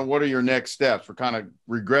 and kind of what are your next steps? We're kind of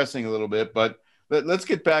regressing a little bit, but let's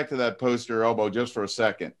get back to that posterior elbow just for a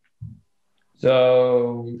second.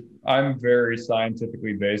 So I'm very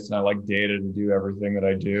scientifically based, and I like data to do everything that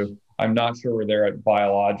I do. I'm not sure we're there at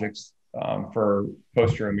biologics for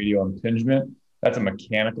posterior medial impingement. That's a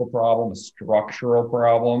mechanical problem, a structural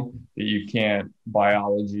problem that you can't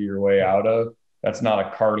biology your way out of. That's not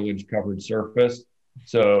a cartilage covered surface.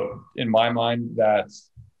 So in my mind, that's,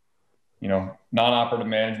 non-operative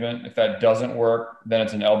management. If that doesn't work, then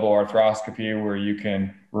it's an elbow arthroscopy where you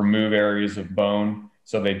can remove areas of bone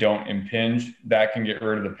so they don't impinge. That can get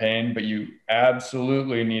rid of the pain, but you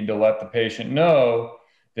absolutely need to let the patient know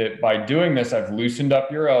that by doing this, I've loosened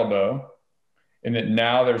up your elbow, and that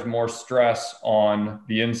now there's more stress on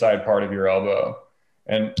the inside part of your elbow.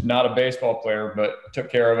 And not a baseball player, but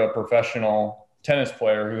took care of a professional tennis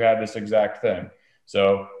player who had this exact thing.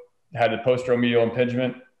 So had the posteromedial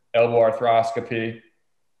impingement, elbow arthroscopy,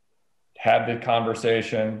 had the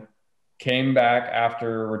conversation, came back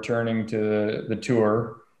after returning to the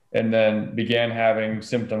tour, and then began having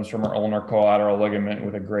symptoms from our ulnar collateral ligament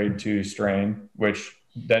with a grade 2 strain, which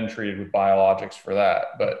then treated with biologics for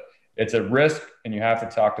that. But it's a risk, and you have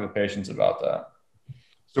to talk to the patients about that.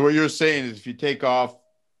 So what you're saying is if you take off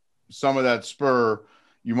some of that spur,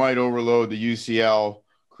 you might overload the UCL,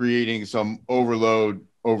 creating some overload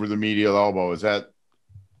over the medial elbow. Is that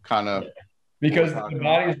kind of... Because the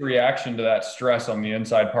body's reaction to that stress on the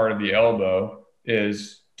inside part of the elbow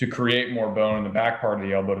is to create more bone in the back part of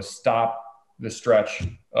the elbow to stop the stretch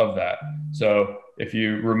of that. So if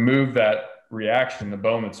you remove that reaction, the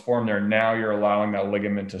bone that's formed there, now you're allowing that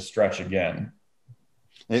ligament to stretch again.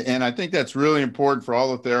 And I think that's really important for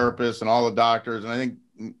all the therapists and all the doctors. And I think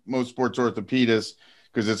most sports orthopedists,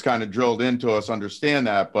 because it's kind of drilled into us, understand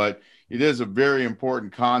that. But it is a very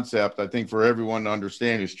important concept, I think, for everyone to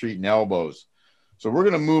understand who's treating elbows. So we're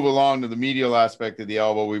going to move along to the medial aspect of the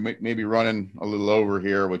elbow. We may be running a little over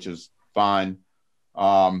here, which is fine.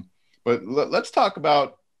 But let's talk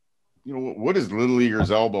about, what is little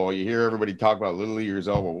leaguer's elbow? You hear everybody talk about little leaguer's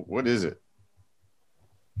elbow. What is it?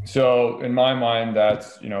 So in my mind,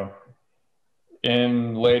 that's,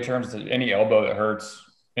 in lay terms, any elbow that hurts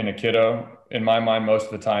in a kiddo, in my mind, most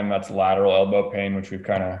of the time that's lateral elbow pain, which we've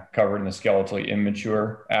kind of covered in the skeletally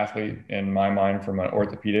immature athlete, in my mind, from an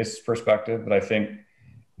orthopedist's perspective. But I think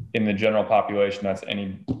in the general population, that's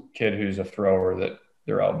any kid who's a thrower that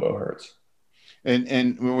their elbow hurts.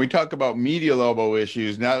 And when we talk about medial elbow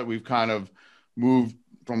issues, now that we've kind of moved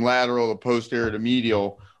from lateral to posterior to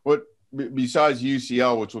medial. What besides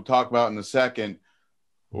UCL, which we'll talk about in a second,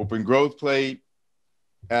 open growth plate,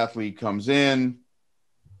 athlete comes in,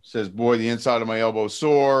 says, boy, the inside of my elbow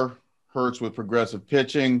sore, hurts with progressive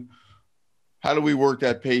pitching. How do we work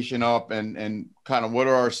that patient up and kind of what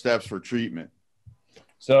are our steps for treatment?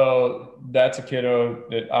 So that's a kiddo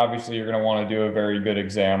that obviously you're going to want to do a very good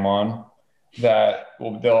exam on. They'll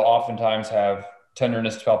oftentimes have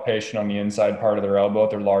tenderness palpation on the inside part of their elbow,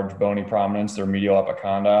 their large bony prominence, their medial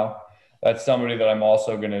epicondyle. That's somebody that I'm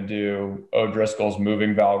also going to do O'Driscoll's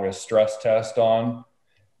moving valgus stress test on,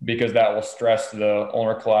 because that will stress the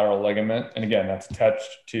ulnar collateral ligament. And again, that's attached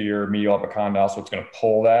to your medial epicondyle, so it's going to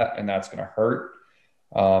pull that, and that's going to hurt.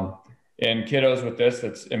 In kiddos with this,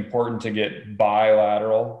 it's important to get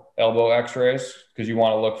bilateral elbow x-rays because you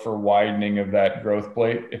want to look for widening of that growth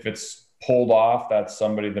plate. If it's pulled off, that's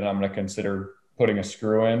somebody that I'm going to consider putting a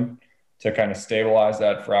screw in to kind of stabilize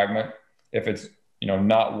that fragment. If it's,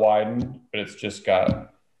 not widened, but it's just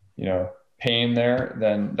got, pain there,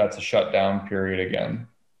 then that's a shutdown period again.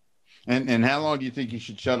 And how long do you think you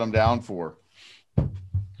should shut them down for?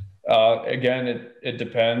 Again, it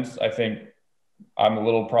depends. I think I'm a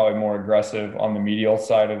little probably more aggressive on the medial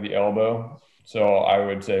side of the elbow. So I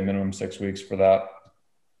would say minimum 6 weeks for that.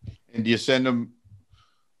 And do you send them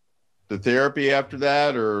the therapy after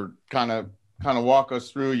that, or kind of walk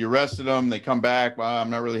us through? You rested them, they come back, well, I'm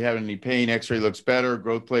not really having any pain, x-ray looks better,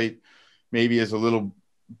 growth plate maybe is a little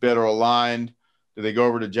better aligned. Do they go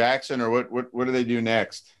over to Jackson, or what do they do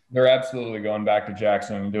next? They're absolutely going back to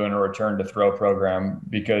Jackson and doing a return to throw program,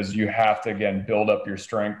 because you have to, again, build up your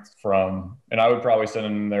strength and I would probably send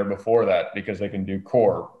them there before that, because they can do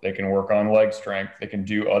core, they can work on leg strength, they can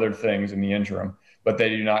do other things in the interim, but they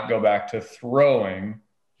do not go back to throwing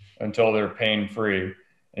until they're pain-free.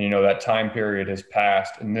 And, that time period has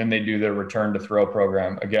passed, and then they do their return to throw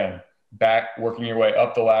program. Again, back, working your way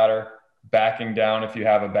up the ladder, backing down if you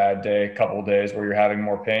have a bad day, a couple of days where you're having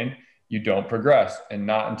more pain. You don't progress, and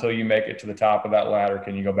not until you make it to the top of that ladder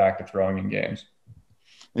can you go back to throwing in games.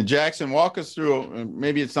 And Jackson, walk us through,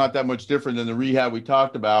 maybe it's not that much different than the rehab we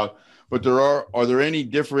talked about, but are there any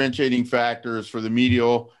differentiating factors for the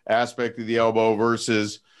medial aspect of the elbow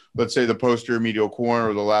versus, let's say, the posterior medial corner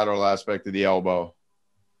or the lateral aspect of the elbow?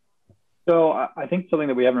 So I think something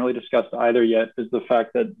that we haven't really discussed either yet is the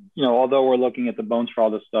fact that, although we're looking at the bones for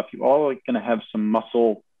all this stuff, you're always going to have some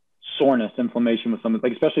muscle soreness, inflammation with some,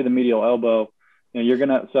 like especially the medial elbow.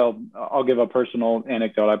 So I'll give a personal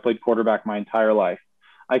anecdote. I played quarterback my entire life.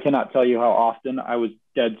 I cannot tell you how often I was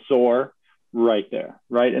dead sore right there,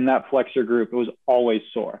 right? In that flexor group, it was always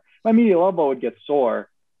sore. My medial elbow would get sore,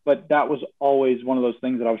 but that was always one of those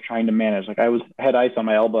things that I was trying to manage. Like I had ice on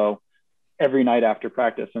my elbow every night after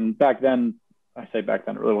practice. And back then, it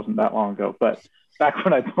really wasn't that long ago, but back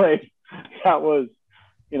when I played, that was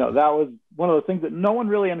one of those things that no one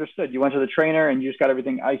really understood. You went to the trainer and you just got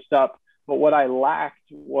everything iced up. But what I lacked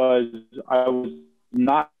was I was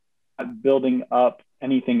not building up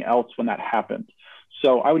anything else when that happened.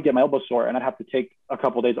 So I would get my elbow sore and I'd have to take a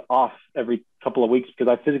couple of days off every couple of weeks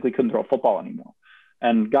because I physically couldn't throw a football anymore.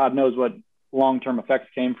 And God knows what long-term effects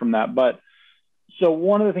came from that. But so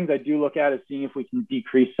one of the things I do look at is seeing if we can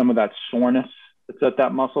decrease some of that soreness that's at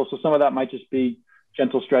that muscle. So some of that might just be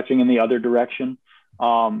gentle stretching in the other direction.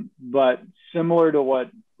 But similar to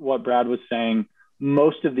what Brad was saying,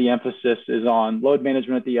 most of the emphasis is on load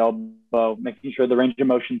management at the elbow, making sure the range of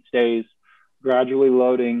motion stays, gradually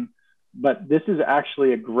loading. But this is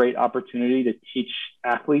actually a great opportunity to teach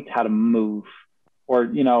athletes how to move,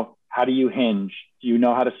 or, how do you hinge? Do you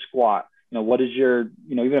know how to squat? What is your,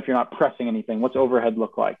 even if you're not pressing anything, what's overhead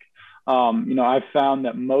look like? I've found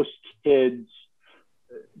that most kids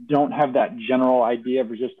don't have that general idea of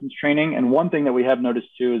resistance training. And one thing that we have noticed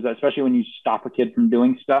too is that especially when you stop a kid from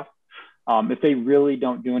doing stuff, if they really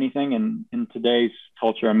don't do anything, and in today's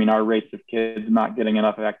culture, our rates of kids not getting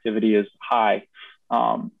enough activity is high.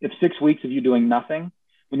 If 6 weeks of you doing nothing,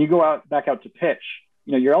 when you go back out to pitch,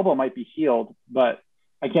 your elbow might be healed, but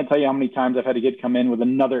I can't tell you how many times I've had a kid come in with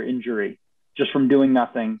another injury just from doing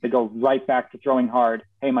nothing. They go right back to throwing hard.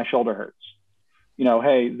 Hey, my shoulder hurts.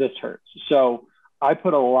 Hey, this hurts. So I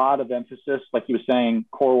put a lot of emphasis, like he was saying,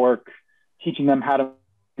 core work, teaching them how to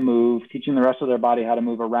move, teaching the rest of their body how to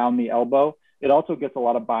move around the elbow. It also gets a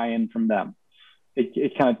lot of buy-in from them.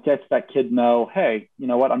 It kind of gets that kid know, hey, you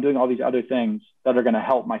know what? I'm doing all these other things that are going to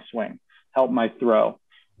help my swing, help my throw.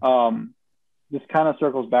 This kind of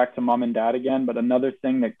circles back to mom and dad again, but another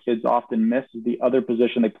thing that kids often miss is the other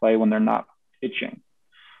position they play when they're not pitching.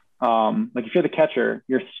 Like if you're the catcher,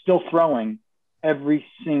 you're still throwing every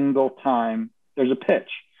single time there's a pitch.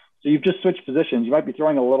 So you've just switched positions. You might be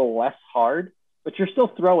throwing a little less hard, but you're still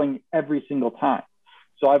throwing every single time.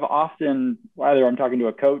 So I've often, whether I'm talking to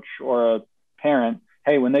a coach or a parent,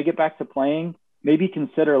 hey, when they get back to playing, maybe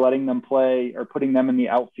consider letting them play or putting them in the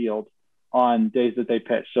outfield on days that they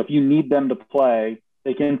pitch. So if you need them to play,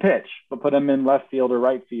 they can pitch, but put them in left field or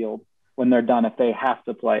right field when they're done if they have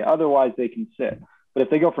to play. Otherwise, they can sit. But if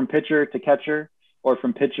they go from pitcher to catcher or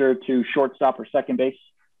from pitcher to shortstop or second base,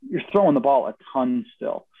 you're throwing the ball a ton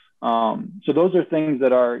still. So those are things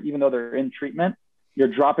that are, even though they're in treatment, you're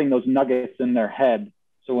dropping those nuggets in their head.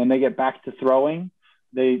 So when they get back to throwing,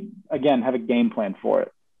 they, again, have a game plan for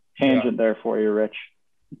it. Tangent there for you, Rich.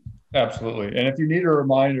 Absolutely. And if you need a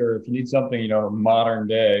reminder, if you need something, modern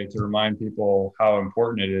day to remind people how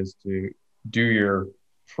important it is to do your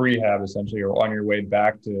prehab essentially, or on your way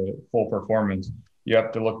back to full performance, you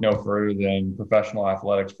have to look no further than professional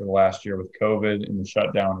athletics for the last year with COVID and the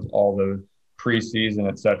shutdown of all the preseason,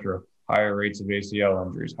 et cetera, higher rates of ACL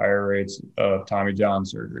injuries, higher rates of Tommy John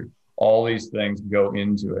surgery. All these things go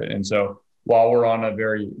into it. And so while we're on a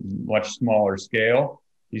very much smaller scale,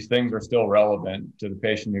 these things are still relevant to the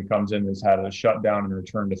patient who comes in that's had a shutdown and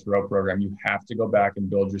return to throw program. You have to go back and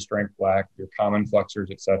build your strength back, your common flexors,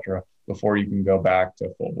 et cetera, before you can go back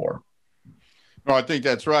to full bore. No, I think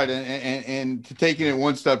that's right. And to taking it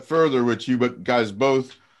one step further, which you guys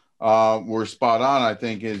both were spot on, I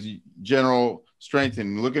think, is general strength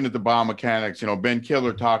and looking at the biomechanics. Ben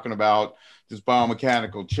Killer talking about this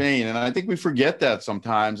biomechanical chain. And I think we forget that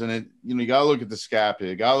sometimes. And you got to look at the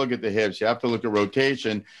scapula, you got to look at the hips, you have to look at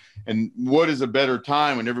rotation. And what is a better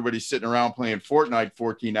time when everybody's sitting around playing Fortnite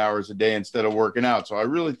 14 hours a day instead of working out? So I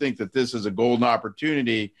really think that this is a golden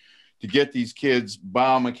opportunity to get these kids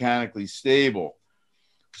biomechanically stable.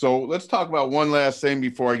 So let's talk about one last thing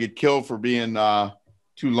before I get killed for being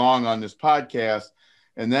too long on this podcast.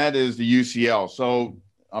 And that is the UCL. So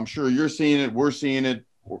I'm sure you're seeing it. We're seeing it.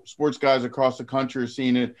 Sports guys across the country are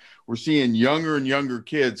seeing it. We're seeing younger and younger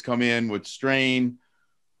kids come in with strain,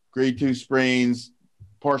 grade 2 sprains,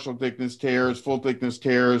 partial thickness tears, full thickness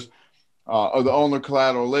tears of the ulnar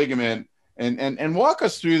collateral ligament. And walk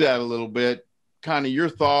us through that a little bit, kind of your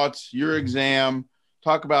thoughts, your exam,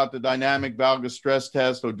 talk about the dynamic valgus stress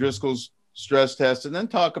test, O'Driscoll's stress test, and then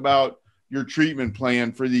talk about your treatment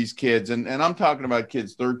plan for these kids. And I'm talking about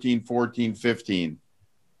kids 13, 14, 15.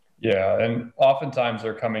 Yeah, and oftentimes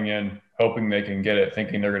they're coming in hoping they can get it,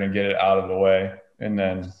 thinking they're going to get it out of the way, and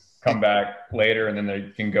then come back later, and then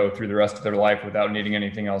they can go through the rest of their life without needing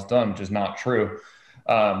anything else done, which is not true.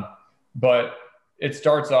 But it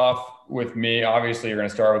starts off with me. Obviously, you're going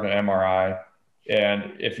to start with an MRI,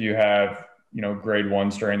 and if you have, grade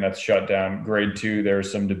 1 strain that's shut down, grade 2,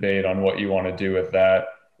 there's some debate on what you want to do with that.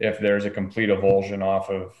 If there's a complete avulsion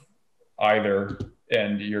off of either,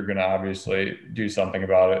 and you're going to obviously do something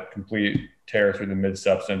about it, complete tear through the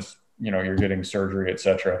mid-substance, you're getting surgery, et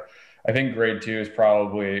cetera. I think grade 2 is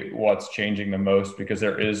probably what's changing the most because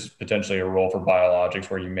there is potentially a role for biologics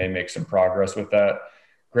where you may make some progress with that.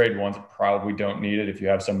 Grade 1s probably don't need it. If you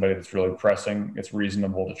have somebody that's really pressing, it's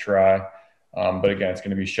reasonable to try. But again, it's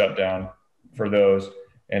going to be shut down for those.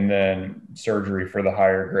 And then surgery for the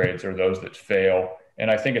higher grades or those that fail. And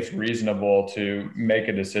I think it's reasonable to make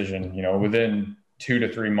a decision, within 2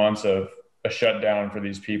 to 3 months of a shutdown for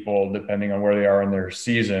these people, depending on where they are in their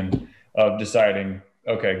season, of deciding,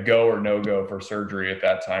 okay, go or no go for surgery at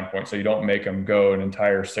that time point. So you don't make them go an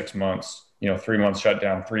entire 6 months, 3 months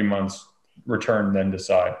shutdown, 3 months return, then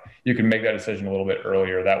decide. You can make that decision a little bit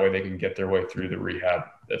earlier. That way they can get their way through the rehab,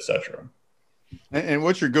 et cetera. And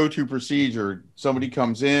what's your go-to procedure? Somebody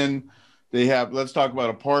comes in, let's talk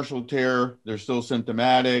about a partial tear. They're still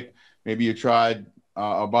symptomatic. Maybe you tried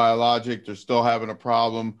a biologic, they're still having a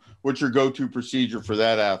problem. What's your go-to procedure for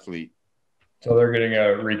that athlete? So they're getting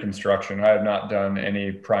a reconstruction. I have not done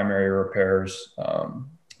any primary repairs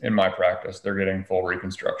in my practice. They're getting full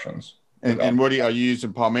reconstructions. And what are you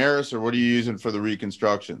using, Palmaris, or what are you using for the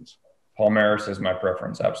reconstructions? Palmaris is my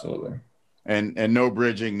preference, absolutely. And no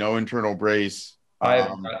bridging, no internal brace. I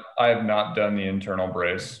have not done the internal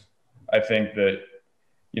brace. I think that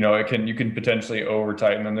you can potentially over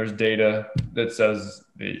tighten them. There's data that says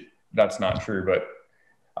that's not true, but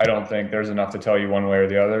I don't think there's enough to tell you one way or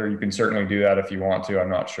the other. You can certainly do that if you want to. I'm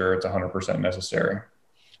not sure it's 100% necessary.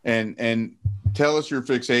 And tell us your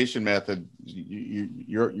fixation method.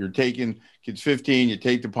 You're taking kids 15. You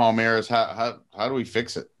take the Palmaris. How do we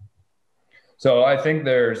fix it? So I think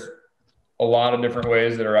there's a lot of different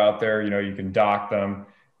ways that are out there. You can dock them.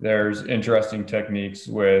 There's interesting techniques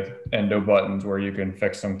with endo buttons where you can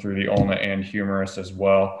fix them through the ulna and humerus as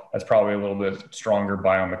well. That's probably a little bit stronger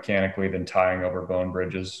biomechanically than tying over bone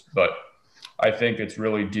bridges. But I think it's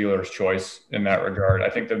really dealer's choice in that regard. I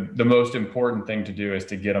think the most important thing to do is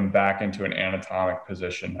to get them back into an anatomic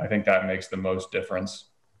position. I think that makes the most difference.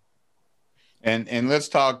 And let's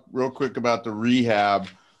talk real quick about the rehab.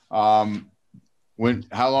 How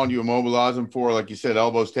long do you immobilize them for? Like you said,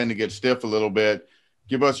 elbows tend to get stiff a little bit.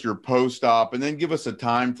 Give us your post-op, and then give us a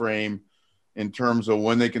time frame in terms of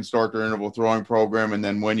when they can start their interval throwing program, and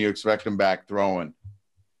then when you expect them back throwing.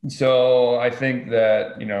 So I think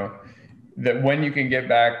that, that when you can get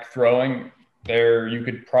back throwing there, you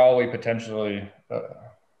could probably potentially, I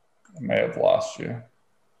may have lost you.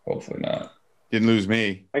 Hopefully not. Didn't lose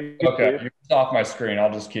me. Okay, you're off my screen.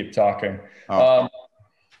 I'll just keep talking.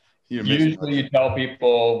 Usually you tell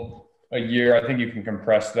people a year. I think you can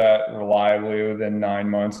compress that reliably within 9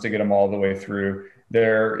 months to get them all the way through.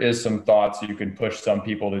 There is some thoughts you can push some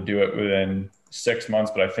people to do it within 6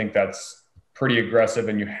 months, but I think that's pretty aggressive,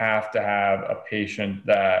 and you have to have a patient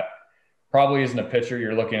that probably isn't a pitcher.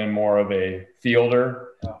 You're looking at more of a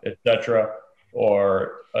fielder, et cetera,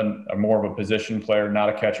 or a more of a position player, not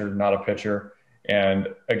a catcher, not a pitcher. And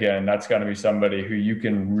again, that's got to be somebody who you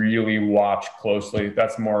can really watch closely.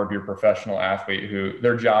 That's more of your professional athlete who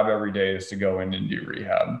their job every day is to go in and do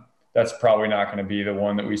rehab. That's probably not going to be the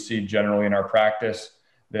one that we see generally in our practice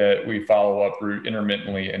that we follow up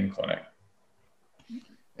intermittently in clinic.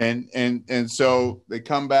 And so they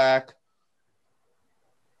come back.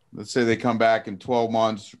 Let's say they come back in 12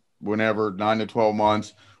 months, whenever, 9 to 12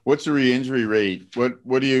 months. What's the re-injury rate?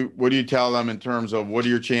 What do you tell them in terms of what are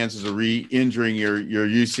your chances of re-injuring your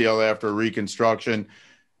UCL after reconstruction?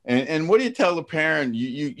 And what do you tell the parent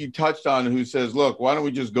you touched on who says, look, why don't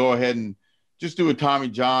we just go ahead and just do a Tommy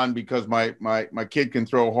John because my kid can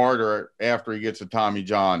throw harder after he gets a Tommy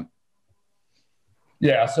John?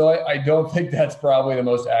 Yeah, so I don't think that's probably the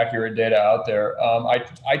most accurate data out there.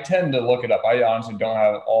 I tend to look it up. I honestly don't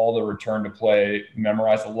have all the return to play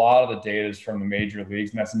memorized. A lot of the data is from the major leagues,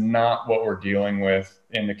 and that's not what we're dealing with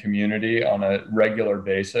in the community on a regular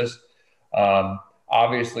basis.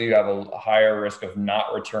 Obviously, you have a higher risk of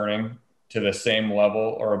not returning to the same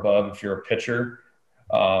level or above if you're a pitcher.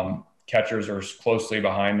 Catchers are closely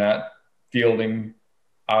behind that. Fielding,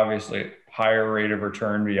 obviously, higher rate of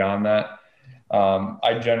return beyond that.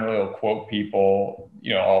 I generally will quote people,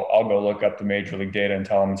 I'll go look up the major league data and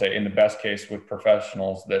tell them and say, in the best case with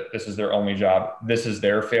professionals, that this is their only job. This is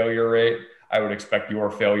their failure rate. I would expect your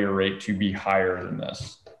failure rate to be higher than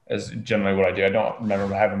this, is generally what I do. I don't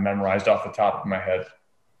remember having memorized off the top of my head.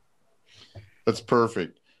 That's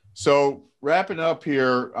perfect. So wrapping up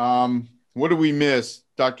here, what did we miss?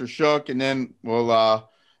 Dr. Shook, and then we'll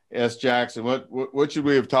ask Jackson, what should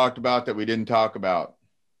we have talked about that we didn't talk about?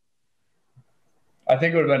 I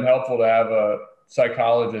think it would have been helpful to have a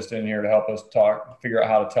psychologist in here to help us figure out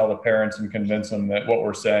how to tell the parents and convince them that what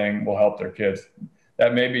we're saying will help their kids.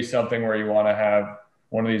 That may be something where you want to have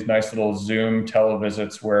one of these nice little Zoom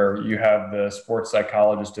televisits where you have the sports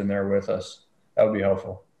psychologist in there with us. That would be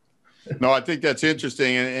helpful. No, I think that's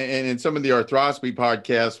interesting. And in some of the arthroscopy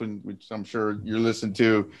podcasts, which I'm sure you're listening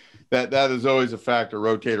to, that is always a factor,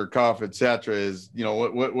 rotator cuff, et cetera, is,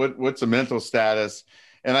 what's the mental status?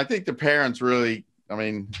 And I think the parents really,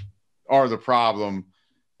 are the problem.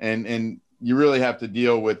 And you really have to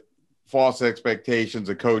deal with false expectations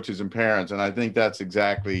of coaches and parents. And I think that's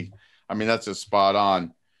just spot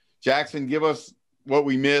on. Jackson, give us what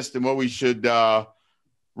we missed and what we should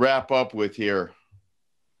wrap up with here.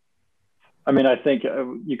 I think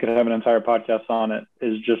you could have an entire podcast on it,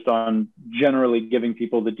 is just on generally giving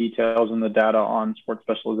people the details and the data on sports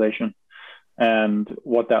specialization and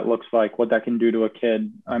what that looks like, what that can do to a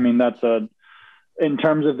kid. In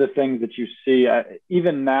terms of the things that you see,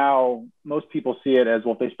 even now, most people see it as,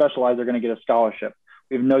 well, if they specialize, they're going to get a scholarship.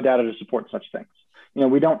 We have no data to support such things.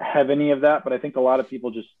 We don't have any of that, but I think a lot of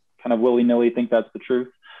people just kind of willy-nilly think that's the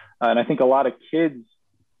truth. And I think a lot of kids,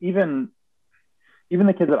 even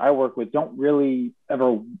the kids that I work with, don't really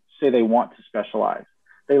ever say they want to specialize.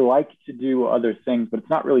 They like to do other things, but it's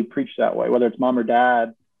not really preached that way, whether it's mom or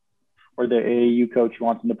dad or the AAU coach who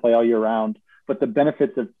wants them to play all year round. But the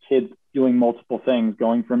benefits of kids doing multiple things,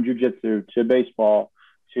 going from jiu-jitsu to baseball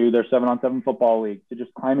to their 7-on-7 football league to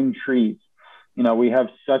just climbing trees. We have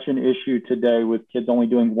such an issue today with kids only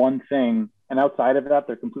doing one thing, and outside of that,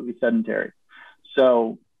 they're completely sedentary.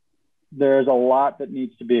 So there's a lot that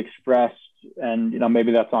needs to be expressed, and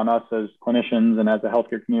maybe that's on us as clinicians and as a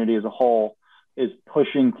healthcare community as a whole, is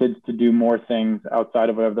pushing kids to do more things outside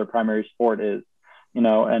of whatever their primary sport is,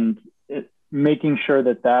 and making sure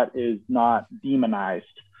that is not demonized.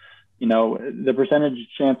 The percentage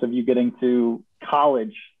chance of you getting to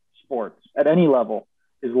college sports at any level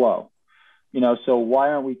is low. So why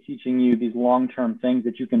aren't we teaching you these long-term things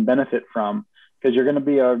that you can benefit from? Because you're going to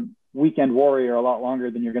be a weekend warrior a lot longer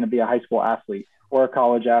than you're going to be a high school athlete or a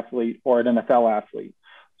college athlete or an NFL athlete.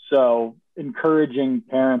 So encouraging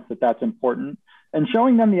parents that that's important and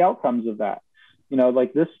showing them the outcomes of that.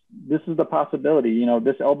 Like this is the possibility.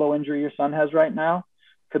 This elbow injury your son has right now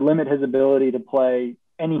could limit his ability to play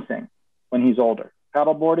anything when he's older.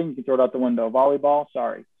 Paddleboarding, you can throw it out the window. Volleyball,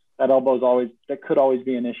 sorry. That could always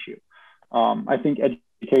be an issue. I think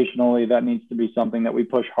educationally, that needs to be something that we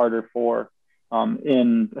push harder for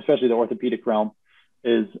in especially the orthopedic realm,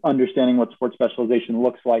 is understanding what sports specialization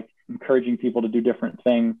looks like, encouraging people to do different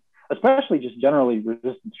things, especially just generally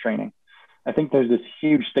resistance training. I think there's this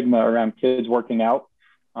huge stigma around kids working out.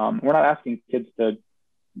 We're not asking kids to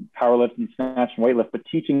powerlift and snatch and weightlift, but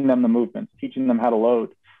teaching them the movements, teaching them how to load.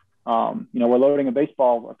 We're loading a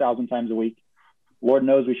baseball 1,000 times a week. Lord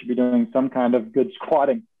knows we should be doing some kind of good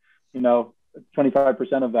squatting, 25%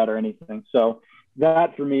 of that or anything. So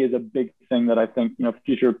that for me is a big thing that I think,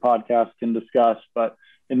 future podcasts can discuss, but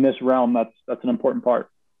in this realm, that's an important part.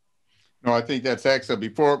 No, I think that's excellent.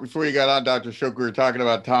 Before you got on, Dr. Shook, we were talking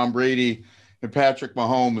about Tom Brady and Patrick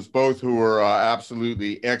Mahomes, both who are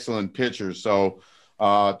absolutely excellent pitchers. So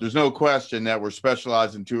there's no question that we're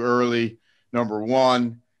specializing too early, number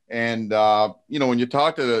one. And, when you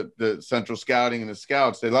talk to the central scouting and the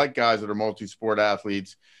scouts, they like guys that are multi-sport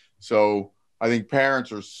athletes. So I think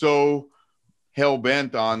parents are so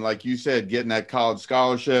hell-bent on, like you said, getting that college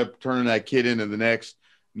scholarship, turning that kid into the next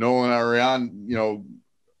Nolan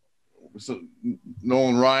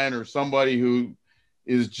Ryan or somebody who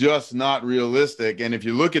is just not realistic. And if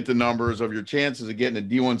you look at the numbers of your chances of getting a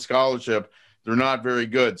D1 scholarship, they're not very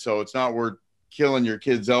good. So it's not worth killing your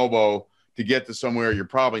kid's elbow to get to somewhere you're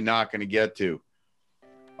probably not going to get to.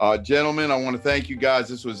 Gentlemen, I want to thank you guys.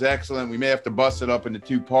 This was excellent. We may have to bust it up into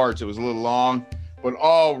two parts. It was a little long, but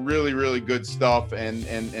all really, really good stuff and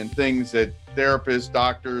things that therapists,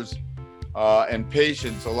 doctors, and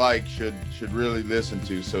patients alike should really listen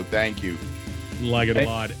to. So thank you. Like it a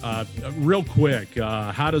lot. Real quick,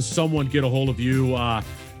 how does someone get a hold of you,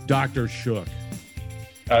 Dr. Shook?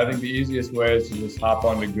 I think the easiest way is to just hop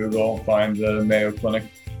onto Google, find the Mayo Clinic,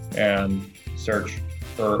 and search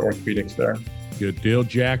for orthopedics there. Good deal.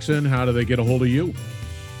 Jackson, how do they get a hold of you?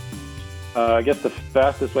 I guess the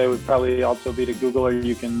fastest way would probably also be to Google, or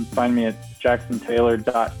you can find me at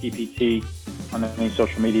jacksontaylor.ppt on any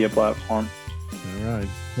social media platform. All right.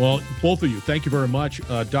 Well, both of you, thank you very much.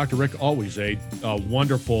 Dr. Rick, always a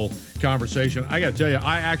wonderful conversation. I got to tell you,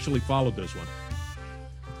 I actually followed this one.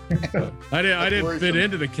 I didn't fit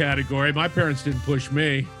into the category. My parents didn't push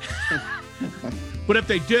me. But if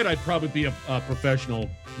they did, I'd probably be a professional,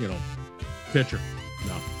 pitcher.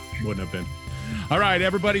 No, wouldn't have been. All right,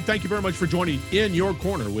 everybody, thank you very much for joining In Your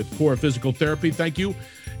Corner with Core Physical Therapy. Thank you.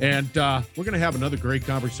 And we're going to have another great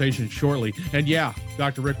conversation shortly. And yeah,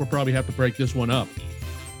 Dr. Rick, we'll probably have to break this one up.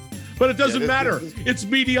 But it doesn't matter. It's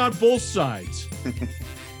meaty on both sides.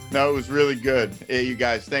 No, it was really good. Hey, you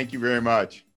guys, thank you very much.